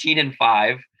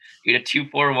 19-5. You had a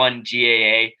 2.41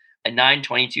 GAA, a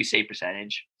 9.22 save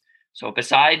percentage. So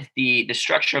besides the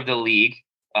structure of the league,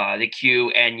 the Q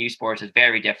and U Sports is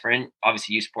very different.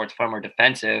 Obviously, U Sports far more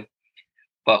defensive.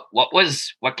 But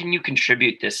what can you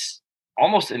contribute this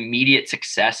almost immediate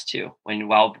success to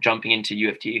while jumping into U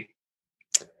of T?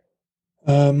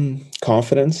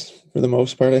 Confidence for the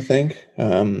most part, I think.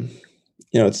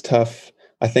 It's tough.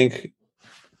 I think,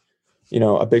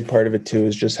 a big part of it too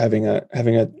is just having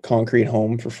a concrete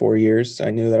home for 4 years.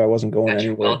 I knew that I wasn't going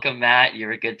anywhere. Welcome, Matt. You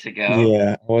were good to go.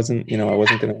 Yeah, I wasn't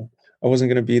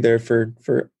gonna be there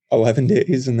for 11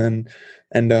 days and then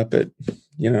end up at,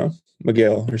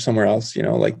 McGill or somewhere else.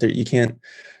 You can't,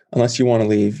 unless you want to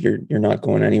leave, you're not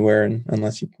going anywhere, and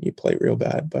unless you play real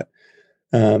bad. But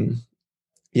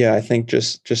yeah, I think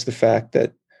just the fact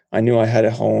that I knew I had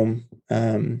a home,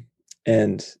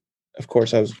 and of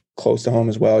course I was close to home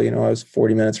as well. I was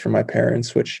 40 minutes from my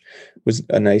parents, which was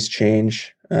a nice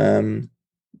change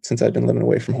since I'd been living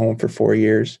away from home for 4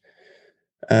 years.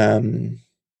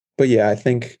 But yeah, I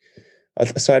think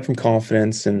aside from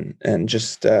confidence and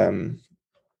just kind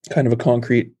of a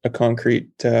concrete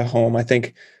home, I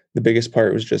think the biggest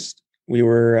part was just we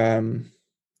were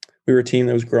a team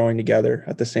that was growing together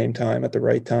at the same time, at the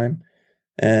right time.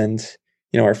 And,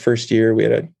 our first year we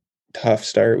had a tough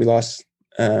start. We lost,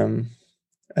 I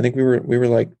think we were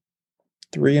like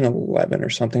 3-11 or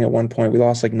something at one point. We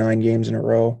lost like 9 games in a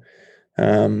row.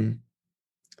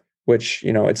 Which,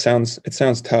 it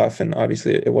sounds tough, and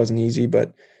obviously it wasn't easy,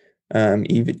 but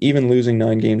even losing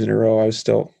 9 games in a row, I was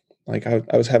still Like I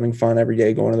was having fun every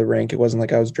day going to the rink. It wasn't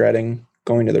like I was dreading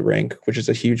going to the rink, which is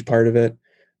a huge part of it.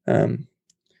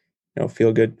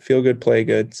 Feel good, play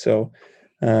good. So,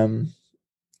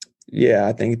 yeah,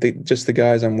 I think just the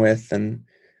guys I'm with and,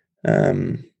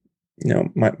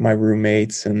 my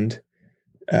roommates and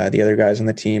the other guys on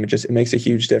the team, it makes a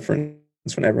huge difference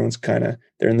when everyone's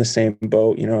they're in the same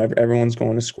boat. Everyone's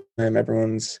going to swim.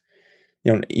 Everyone's,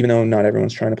 even though not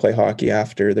everyone's trying to play hockey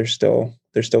after, they're still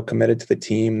committed to the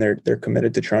team. They're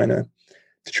committed to trying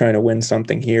to win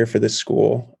something here for this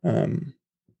school.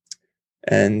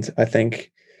 And I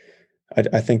think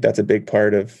that's a big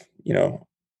part of,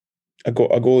 a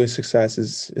goalie's success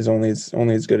is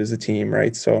only as good as the team,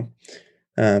 right? So,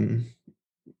 our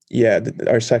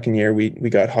second year we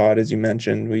got hot, as you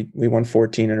mentioned. We won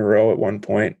 14 in a row at one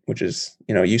point, which is,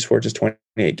 U Sports is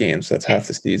 28 games, so that's half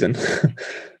the season.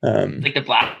 Like the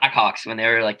Blackhawks when they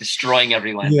were like destroying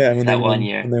everyone. Yeah, that one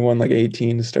year. When they won like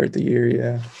 18 to start the year,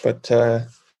 yeah. But the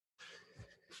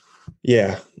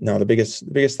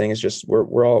biggest thing is just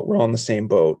we're all in the same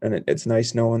boat, and it's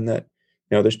nice knowing that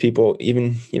there's people,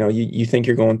 even you think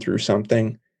you're going through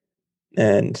something,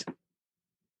 and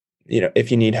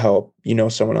if you need help,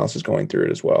 someone else is going through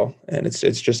it as well, and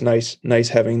it's just nice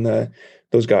having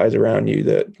those guys around you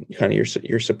that kind of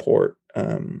your support,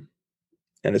 and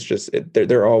it's just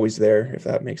they're always there, if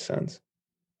that makes sense.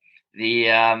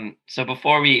 So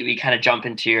before we kind of jump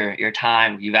into your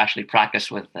time, you've actually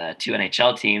practiced with 2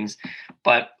 NHL teams,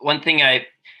 but one thing I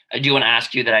do want to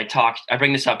ask you that I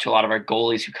bring this up to a lot of our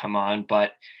goalies who come on,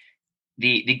 but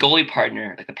the goalie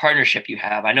partner, like the partnership you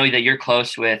have, I know that you're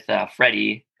close with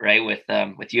Freddie, right?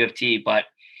 With U of T, but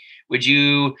would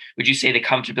you say the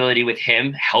comfortability with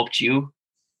him helped you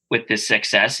with this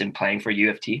success in playing for U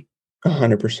of T?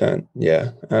 100%. Yeah.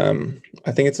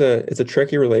 I think it's a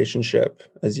tricky relationship,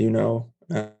 as you know.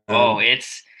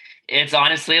 It's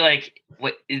honestly like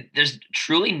there's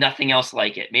truly nothing else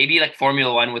like it. Maybe like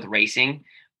Formula One with racing,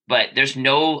 but there's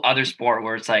no other sport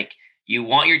where it's like you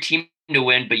want your team to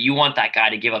win, but you want that guy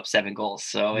to give up 7 goals.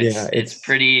 So it's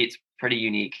pretty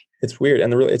unique. It's weird,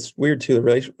 and it's weird too.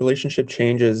 The relationship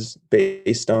changes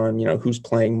based on who's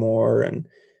playing more, and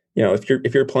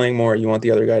if you're playing more, you want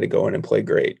the other guy to go in and play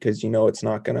great because it's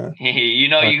not gonna.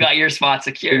 You got your spot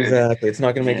secured. Exactly, it's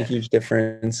not gonna make a huge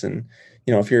difference, and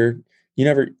if you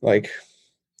never, like,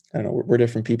 I don't know, we're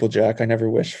different people, Jack. I never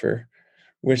wish for.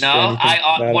 No, I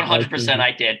 100%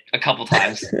 I did a couple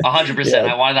times. 100%.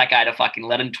 I wanted that guy to fucking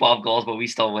let in 12 goals, but we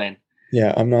still win.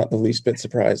 Yeah, I'm not the least bit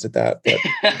surprised at that. But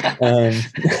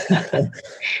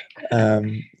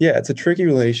it's a tricky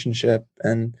relationship,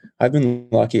 and I've been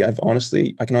lucky. I can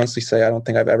honestly say I don't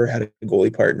think I've ever had a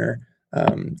goalie partner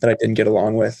that I didn't get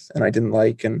along with and I didn't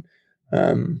like. And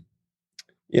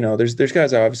there's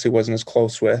guys I obviously wasn't as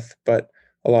close with, but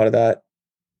a lot of that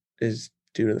is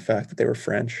due to the fact that they were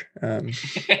French. And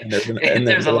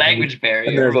there's a language barrier.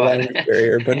 And there's a language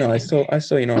barrier, but no, I still I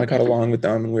got along with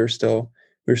them, and we were still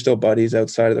buddies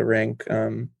outside of the rink.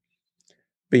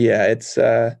 But yeah,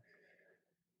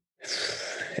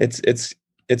 it's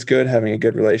good having a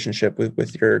good relationship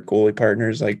with your goalie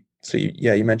partners. Like, so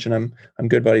you mentioned I'm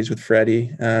good buddies with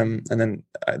Freddie, and then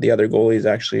the other goalie is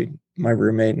actually my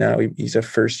roommate now. He's a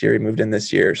first year. He moved in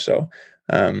this year, so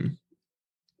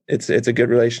it's a good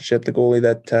relationship. The goalie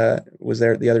that was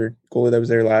there, the other goalie that was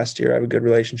there last year, I have a good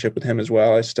relationship with him as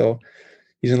well.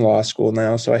 He's in law school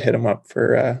now, so I hit him up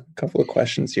for a couple of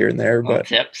questions here and there.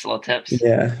 Little tips.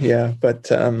 Yeah. But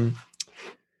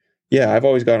I've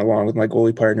always gotten along with my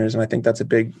goalie partners, and I think that's a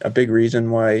big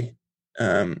reason why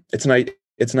it's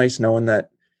nice knowing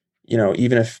that,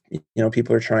 even if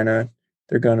people are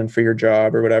they're gunning for your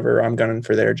job or whatever, I'm gunning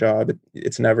for their job.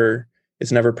 It's never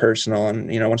personal. And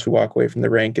once we walk away from the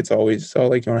rink, it's always, oh,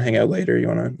 like, you want to hang out later, you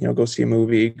want to go see a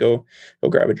movie, go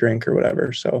grab a drink or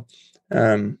whatever. So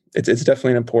it's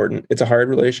definitely it's a hard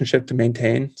relationship to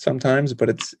maintain sometimes, but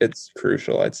it's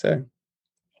crucial, I'd say.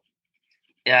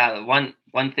 Yeah, one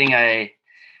thing I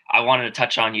wanted to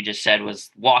touch on, you just said, was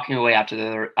walking away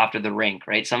after the rink,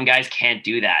 right? Some guys can't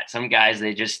do that. Some guys,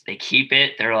 they keep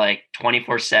it. They're like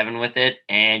 24/7 with it,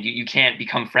 and you can't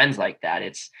become friends like that.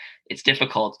 It's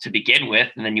difficult to begin with,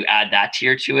 and then you add that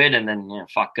tier to it, and then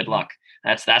good luck.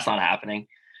 That's not happening.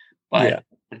 But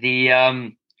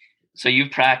so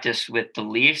you've practiced with the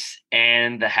Leafs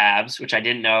and the Habs, which I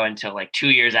didn't know until like 2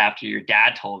 years after your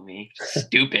dad told me.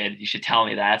 Stupid. You should tell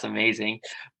me that. It's amazing.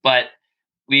 But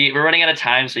we're running out of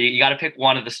time, so you got to pick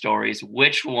one of the stories.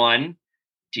 Which one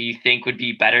do you think would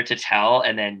be better to tell?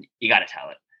 And then you got to tell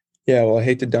it. Yeah, well, I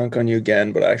hate to dunk on you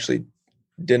again, but I actually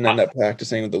didn't end up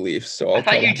practicing with the Leafs. So I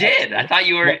thought you did. I thought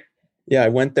you were. Yeah, I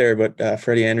went there, but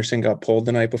Freddie Anderson got pulled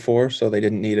the night before, so they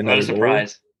didn't need What a another goalie.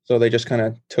 surprise. So they just kind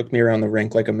of took me around the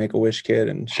rink like a Make-A-Wish kid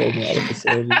and showed me all the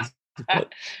facilities.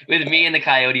 But With me and the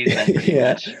Coyotes, then pretty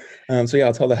yeah. much. So yeah,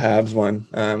 I'll tell the Habs one.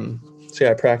 So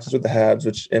yeah, I practiced with the Habs,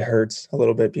 which it hurts a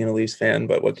little bit being a Leafs fan,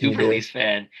 but what can you Super do? Leafs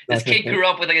fan. This Not gonna kid turn, grew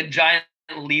up with like a giant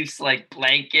Leafs like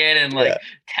blanket and yeah, like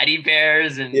teddy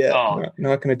bears and yeah,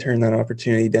 not gonna turn that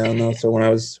opportunity down though. So when I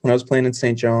was playing in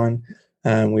St. John,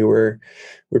 we were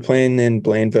playing in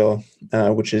Blainville,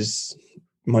 which is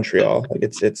Montreal. Like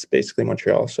it's basically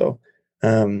Montreal. So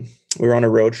we were on a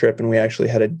road trip and we actually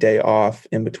had a day off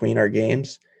in between our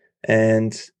games.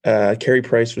 And Carey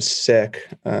Price was sick.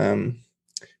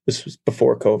 This was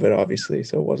before COVID, obviously,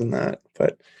 so it wasn't that.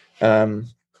 But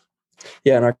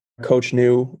yeah, and our coach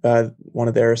knew one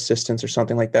of their assistants or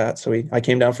something like that. So I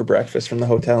came down for breakfast from the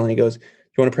hotel, and he goes, "Do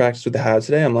you want to practice with the Habs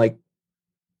today?" I'm like,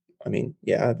 "I mean,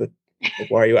 yeah, but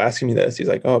like, why are you asking me this?" He's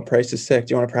like, "Oh, Price is sick.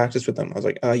 Do you want to practice with them?" I was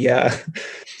like, yeah."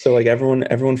 So like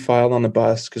everyone filed on the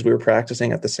bus because we were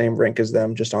practicing at the same rink as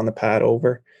them, just on the pad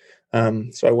over.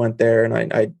 So I went there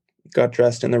and I got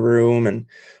dressed in the room, and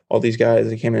all these guys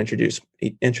they came and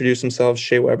introduced themselves.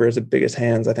 Shea Weber has the biggest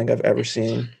hands I think I've ever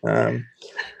seen.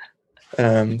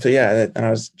 So yeah,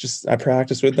 and I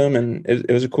practiced with them, and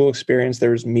it was a cool experience.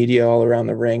 There was media all around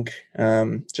the rink,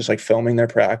 just like filming their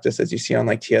practice, as you see on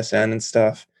like TSN and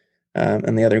stuff.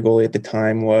 And the other goalie at the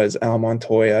time was Al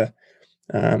Montoya,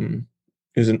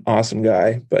 who's an awesome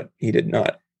guy, but he did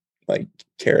not like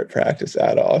care at practice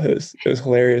at all. It was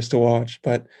hilarious to watch,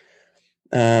 but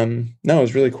no, it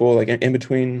was really cool. Like in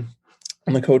between,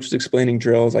 when the coach was explaining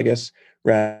drills, I guess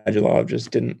Radulov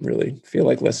just didn't really feel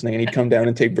like listening, and he'd come down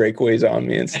and take breakaways on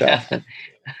me and stuff.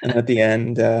 And at the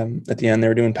end, they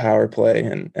were doing power play,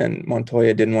 and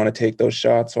Montoya didn't want to take those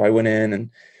shots, so I went in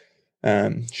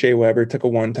and Shea Weber took a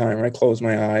one-timer. I closed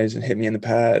my eyes and hit me in the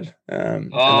pad.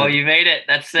 And Oh, then you made it.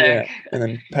 That's yeah, sick. and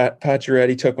then Pat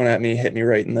Pacioretty took one at me, hit me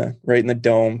right in the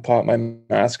dome, popped my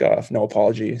mask off. No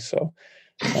apology. So,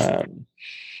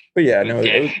 but yeah, no,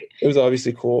 Okay. it was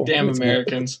obviously cool. Damn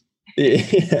Americans.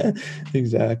 Yeah,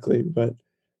 exactly. But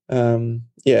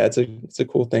yeah, it's a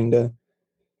cool thing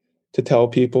to tell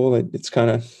people. It's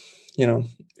kind of, you know,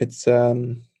 it's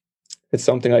it's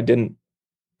something I didn't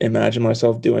imagine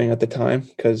myself doing at the time,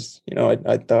 because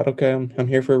I thought, okay, I'm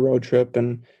here for a road trip,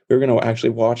 and we were going to actually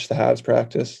watch the Habs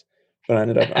practice, but I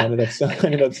ended up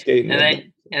skating and with then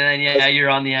them. and then yeah, you're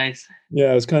on the ice.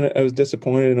 Yeah, I was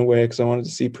disappointed in a way because I wanted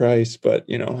to see Price, but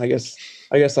I guess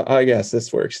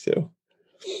this works too.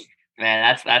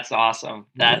 Man, that's awesome.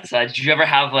 That's did you ever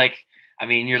have like, I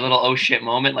mean, your little oh shit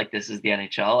moment, like this is the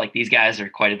NHL, like these guys are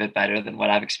quite a bit better than what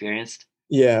I've experienced?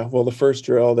 Yeah, well, the first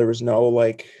drill there was no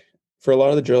like, for a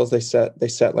lot of the drills they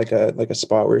set like a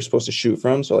spot where you're supposed to shoot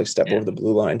from, so like step Yeah. over the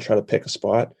blue line, try to pick a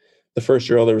spot. The first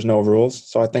drill there was no rules,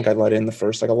 so I think I let in the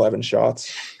first like 11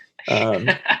 shots.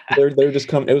 They're just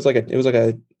coming. It was like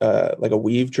a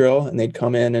weave drill, and they'd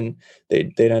come in and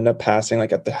they'd end up passing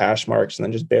like at the hash marks and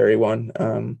then just bury one.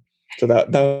 So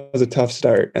that was a tough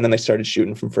start, and then they started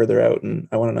shooting from further out, and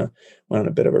I went on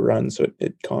a bit of a run, so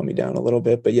it calmed me down a little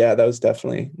bit. But yeah, that was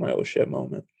definitely my oh shit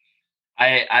moment.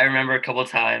 I remember a couple of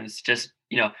times just,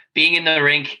 being in the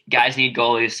rink, guys need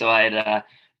goalies. So I had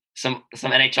some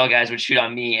NHL guys would shoot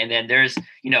on me. And then there's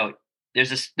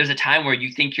a time where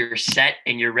you think you're set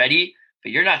and you're ready,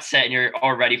 but you're not set and you're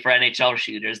all ready for NHL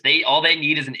shooters. All they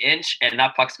need is an inch, and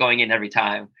that puck's going in every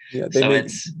time. Yeah, So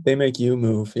they make you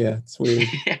move. Yeah, it's weird.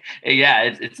 yeah,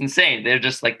 it's insane. They're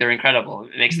just like, they're incredible.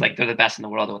 It makes like they're the best in the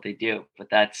world at what they do.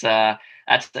 But that's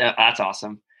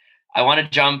awesome. I want to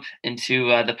jump into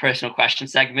the personal question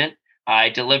segment. I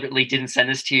deliberately didn't send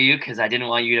this to you because I didn't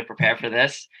want you to prepare for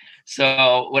this.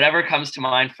 So whatever comes to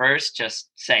mind first,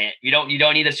 just say it. You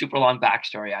don't need a super long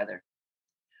backstory either.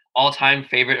 All-time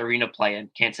favorite arena play-in.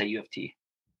 Can't say U of T.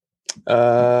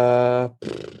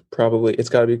 Probably it's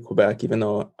got to be Quebec, even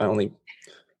though I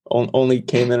only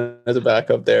came in as a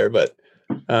backup there, but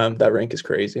that rink is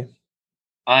crazy.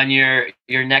 On your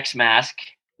next mask,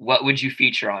 what would you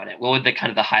feature on it? What would the kind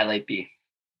of the highlight be?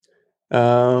 It's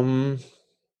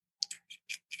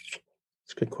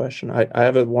a good question. I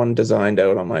have one designed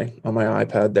out on my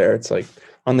iPad there. It's like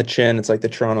on the chin, it's like the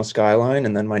Toronto skyline,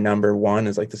 and then my number 1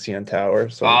 is like the CN Tower.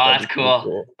 So that's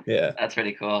cool. Yeah, that's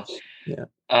pretty cool. Yeah.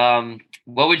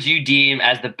 What would you deem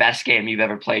as the best game you've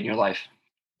ever played in your life?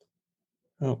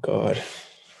 Oh God.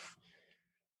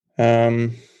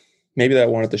 Maybe that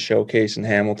one at the Showcase in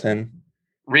Hamilton.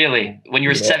 Really? When you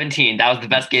were 17, that was the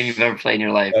best game you've ever played in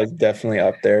your life? That was definitely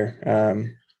up there. I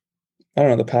don't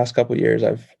know. The past couple of years,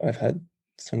 I've had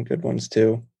some good ones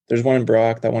too. There's one in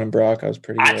Brock. That one in Brock, I was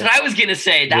pretty That's good. what I was gonna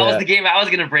say. That was the game I was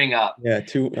gonna bring up. Yeah,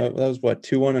 that was what,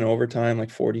 2-1 in overtime, like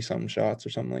 40-something shots or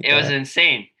something like that. It was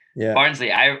insane. Yeah.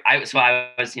 Barnsley. I was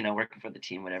working for the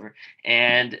team, whatever,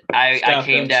 and I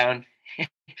came down.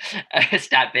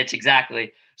 Stat bitch,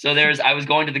 exactly. So I was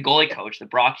going to the goalie coach, the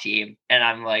Brock team, and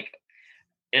I'm like,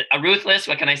 a ruthless.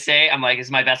 What can I say? I'm like, this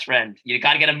is my best friend. You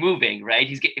got to get him moving, right?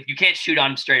 If you can't shoot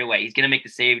on him straight away, he's gonna make the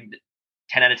save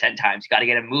 10 out of 10 times. You got to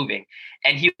get him moving.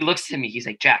 And he looks at me. He's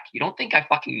like, Jack, you don't think I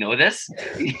fucking know this?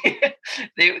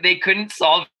 They couldn't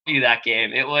solve you that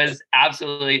game. It was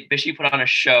absolutely, Bishy put on a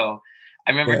show.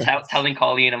 I remember telling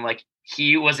Colleen, I'm like,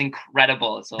 he was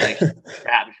incredible. So like, we're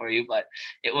happy for you. But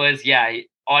it was,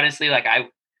 honestly, like I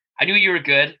knew you were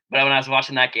good, but when I was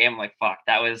watching that game, I'm like, fuck,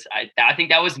 I think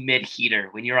that was mid-heater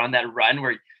when you're on that run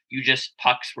where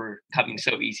pucks were coming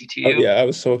so easy to you. I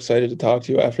was so excited to talk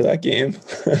to you after that game.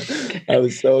 I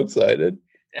was so excited.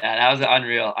 Yeah, that was an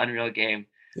unreal game.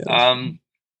 Yeah,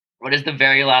 what is the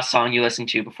very last song you listened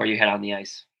to before you head on the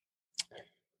ice?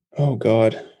 Oh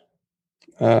God.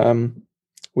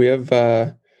 We have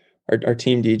our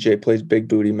team DJ plays Big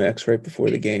Booty Mix right before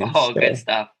the game. Oh, so, good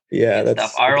stuff. Yeah, good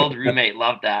stuff. Our old roommate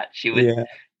loved that. She would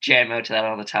jam out to that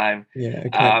all the time.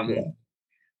 Yeah.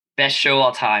 Best show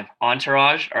all time,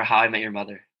 Entourage or How I Met Your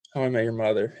Mother? How I Met Your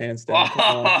Mother, hands down.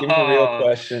 Give me a real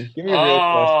question.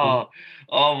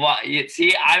 What?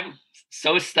 See, I'm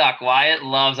so stuck. Wyatt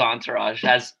loves Entourage,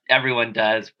 as everyone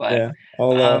does. But yeah,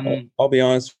 I'll be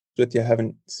honest with you, I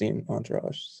haven't seen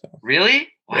Entourage. So. Really?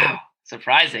 Wow,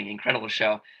 surprising, incredible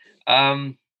show.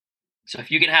 So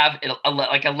if you can have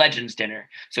like a Legends dinner,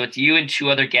 so it's you and 2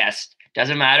 other guests.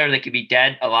 Doesn't matter; they could be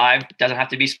dead, alive. Doesn't have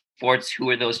to be sports. Who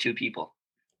are those 2 people?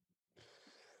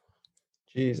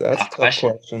 Jeez, that's a tough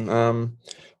question.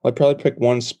 I'd probably pick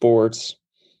one sports,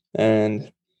 and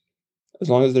as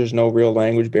long as there's no real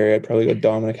language barrier, I'd probably go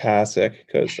Dominic Hasek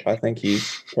because I think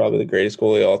he's probably the greatest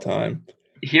goalie of all time.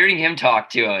 Hearing him talk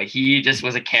too, he just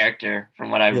was a character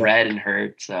from what I've read and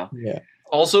heard. So yeah.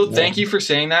 Also, thank you for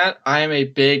saying that. I am a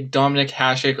big Dominic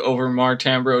Hasek over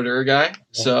Martin Brodeur guy.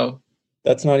 So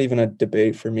that's not even a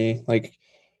debate for me. Like.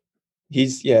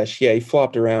 He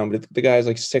flopped around, but the guy's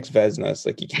like 6 Vezinas.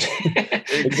 Like he can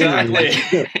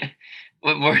exactly.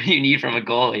 What more do you need from a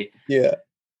goalie? Yeah.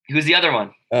 Who's the other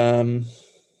one? I'm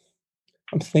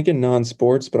thinking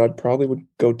non-sports, but I'd probably would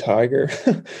go Tiger.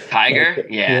 Tiger? Like,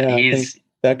 yeah,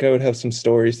 that guy would have some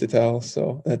stories to tell.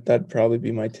 So that'd probably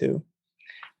be my 2.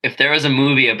 If there was a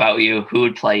movie about you, who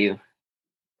would play you?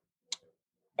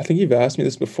 I think you've asked me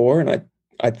this before, and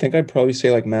I think I'd probably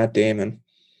say like Matt Damon.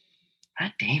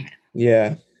 Matt Damon.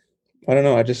 Yeah, I don't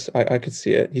know. I could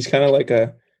see it. He's kind of like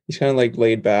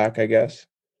laid back, I guess.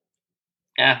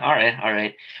 Yeah. All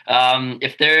right.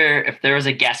 If there was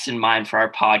a guest in mind for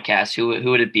our podcast, who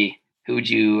would it be? Who would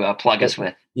you plug us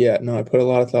with? Yeah, no, I put a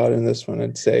lot of thought in this one.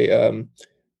 I'd say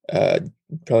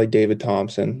probably David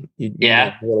Thompson. You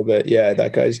know a little bit. Yeah,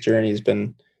 that guy's journey has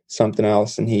been something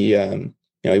else, and he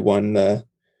he won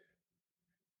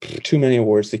too many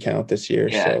awards to count this year.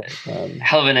 Yeah. So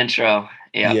hell of an intro.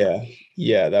 Yeah.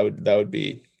 Yeah. That would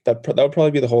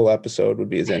probably be the whole episode would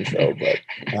be his intro. But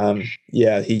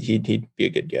he'd be a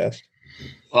good guest.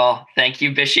 Well, thank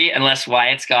you, Bishy. Unless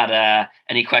Wyatt's got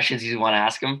any questions you want to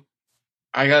ask him.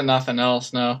 I got nothing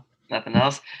else. No. Nothing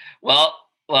else. Well,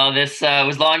 this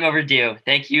was long overdue.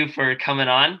 Thank you for coming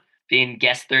on, being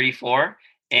guest 34,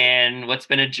 and what's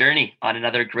been a journey on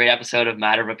another great episode of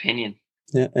Matter of Opinion.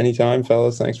 Yeah, anytime,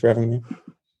 fellas. Thanks for having me.